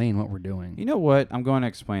explain what we're doing. You know what? I'm going to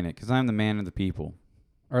explain it because I'm the man of the people.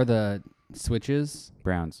 Are the switches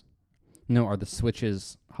Browns? No, are the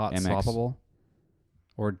switches hot MX. swappable?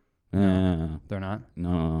 Or no, they're not.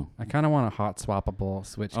 No. I kind of want a hot swappable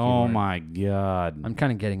switch. Oh keyboard. my god. I'm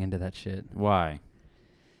kind of getting into that shit. Why?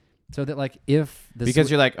 So that like if the because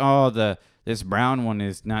you're like, oh, this brown one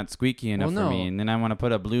is not squeaky enough for me, and then I want to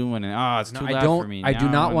put a blue one, and it's too loud for me. I do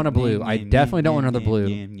not want a blue. I definitely don't want another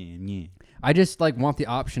blue. I just like want the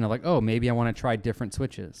option of like, oh, maybe I want to try different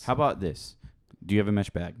switches. How about this? Do you have a mesh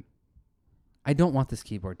bag? I don't want this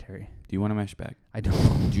keyboard, Terry. Do you want a mesh bag? I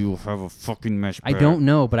don't. Do you have a fucking mesh bag? I don't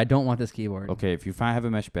know, but I don't want this keyboard. Okay, if you have a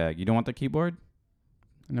mesh bag, you don't want the keyboard?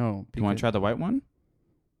 No. Do you want to try the white one?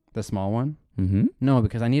 The small one? Mm-hmm. No,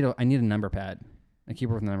 because I need a number pad, a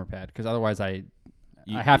keyboard with a number pad, because otherwise I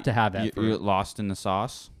have to have that. You're lost in the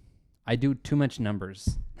sauce. I do too much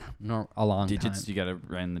numbers, a long digits. time. You gotta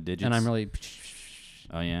write in the digits, and I'm really.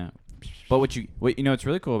 Oh yeah, but what's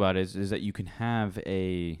really cool about it is that you can have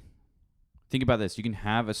a. Think about this. You can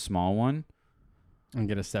have a small one, and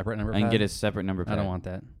get a separate number pad. And get a separate number pad. I don't want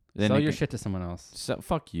that. Then sell your shit to someone else. So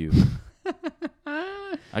fuck you.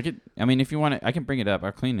 I could. I mean, if you want it, I can bring it up.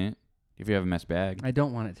 I'll clean it. If you have a mess bag. I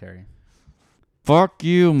don't want it, Terry. Fuck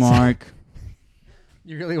you, Mark.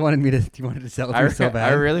 You really wanted me to. You wanted to sell it so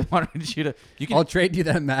bad. I really wanted you to. You can. I'll trade you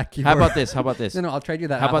that Mac keyboard. How about this? No, I'll trade you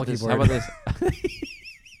that. How Apple about this? keyboard. How about this?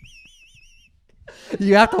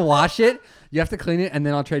 You have to wash it. You have to clean it, and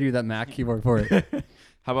then I'll trade you that Mac keyboard for it.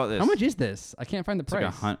 How about this? How much is this? I can't find the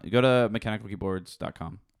price. Go to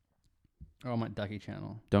mechanicalkeyboards.com. Oh, my Ducky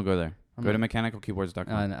channel. Don't go there. Go to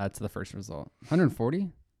mechanicalkeyboards.com. That's the first result.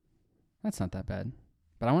 140? That's not that bad.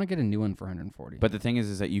 But I want to get a new one for 140. But the thing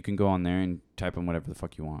is that you can go on there and type in whatever the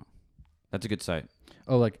fuck you want. That's a good site.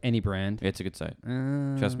 Oh, like any brand? It's a good site.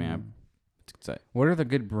 Trust me, it's a good site. What are the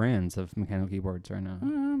good brands of mechanical keyboards right now? I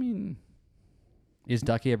mean... Is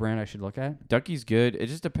Ducky a brand I should look at? Ducky's good. It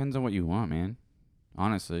just depends on what you want, man.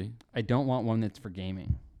 Honestly. I don't want one that's for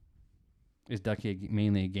gaming. Is Ducky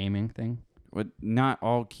mainly a gaming thing? But not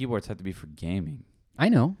all keyboards have to be for gaming. I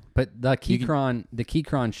know, but the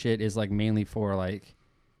Keychron shit is like mainly for like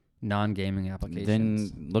non-gaming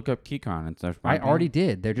applications. Then look up Keychron. I already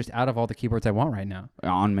did. They're just out of all the keyboards I want right now.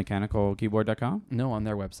 On mechanicalkeyboard.com? No, on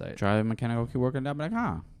their website. Try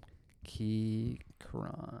mechanicalkeyboard.com.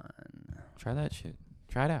 Keychron. Try that shit.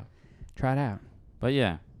 Try it out. Try it out. But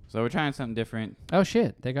yeah, so we're trying something different. Oh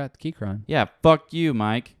shit, they got Keychron. Yeah, fuck you,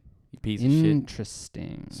 Mike. You piece of shit.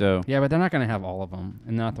 Interesting. So yeah, but they're not gonna have all of them,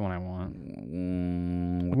 and not the one I want.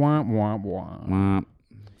 Wah wah wah.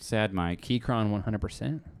 Sad Mike. Keychron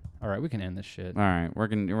 100%. All right, we can end this shit. All right,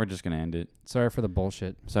 we're just gonna end it. Sorry for the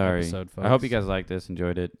bullshit. Sorry. Episode, folks. I hope you guys liked this,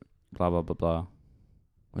 enjoyed it. Blah blah blah blah.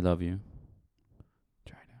 We love you.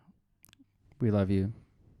 Try it out. We love you.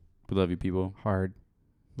 We love you, people. Hard.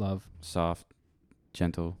 Love. Soft.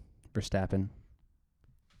 Gentle. Verstappen.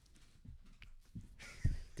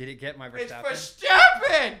 Did it get my Verstappen? It's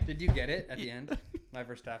Verstappen! Did you get it at the end? My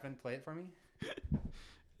Verstappen? Play it for me.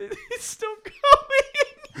 It's still going.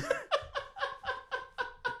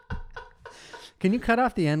 Can you cut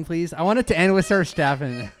off the end, please? I want it to end with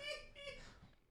Verstappen.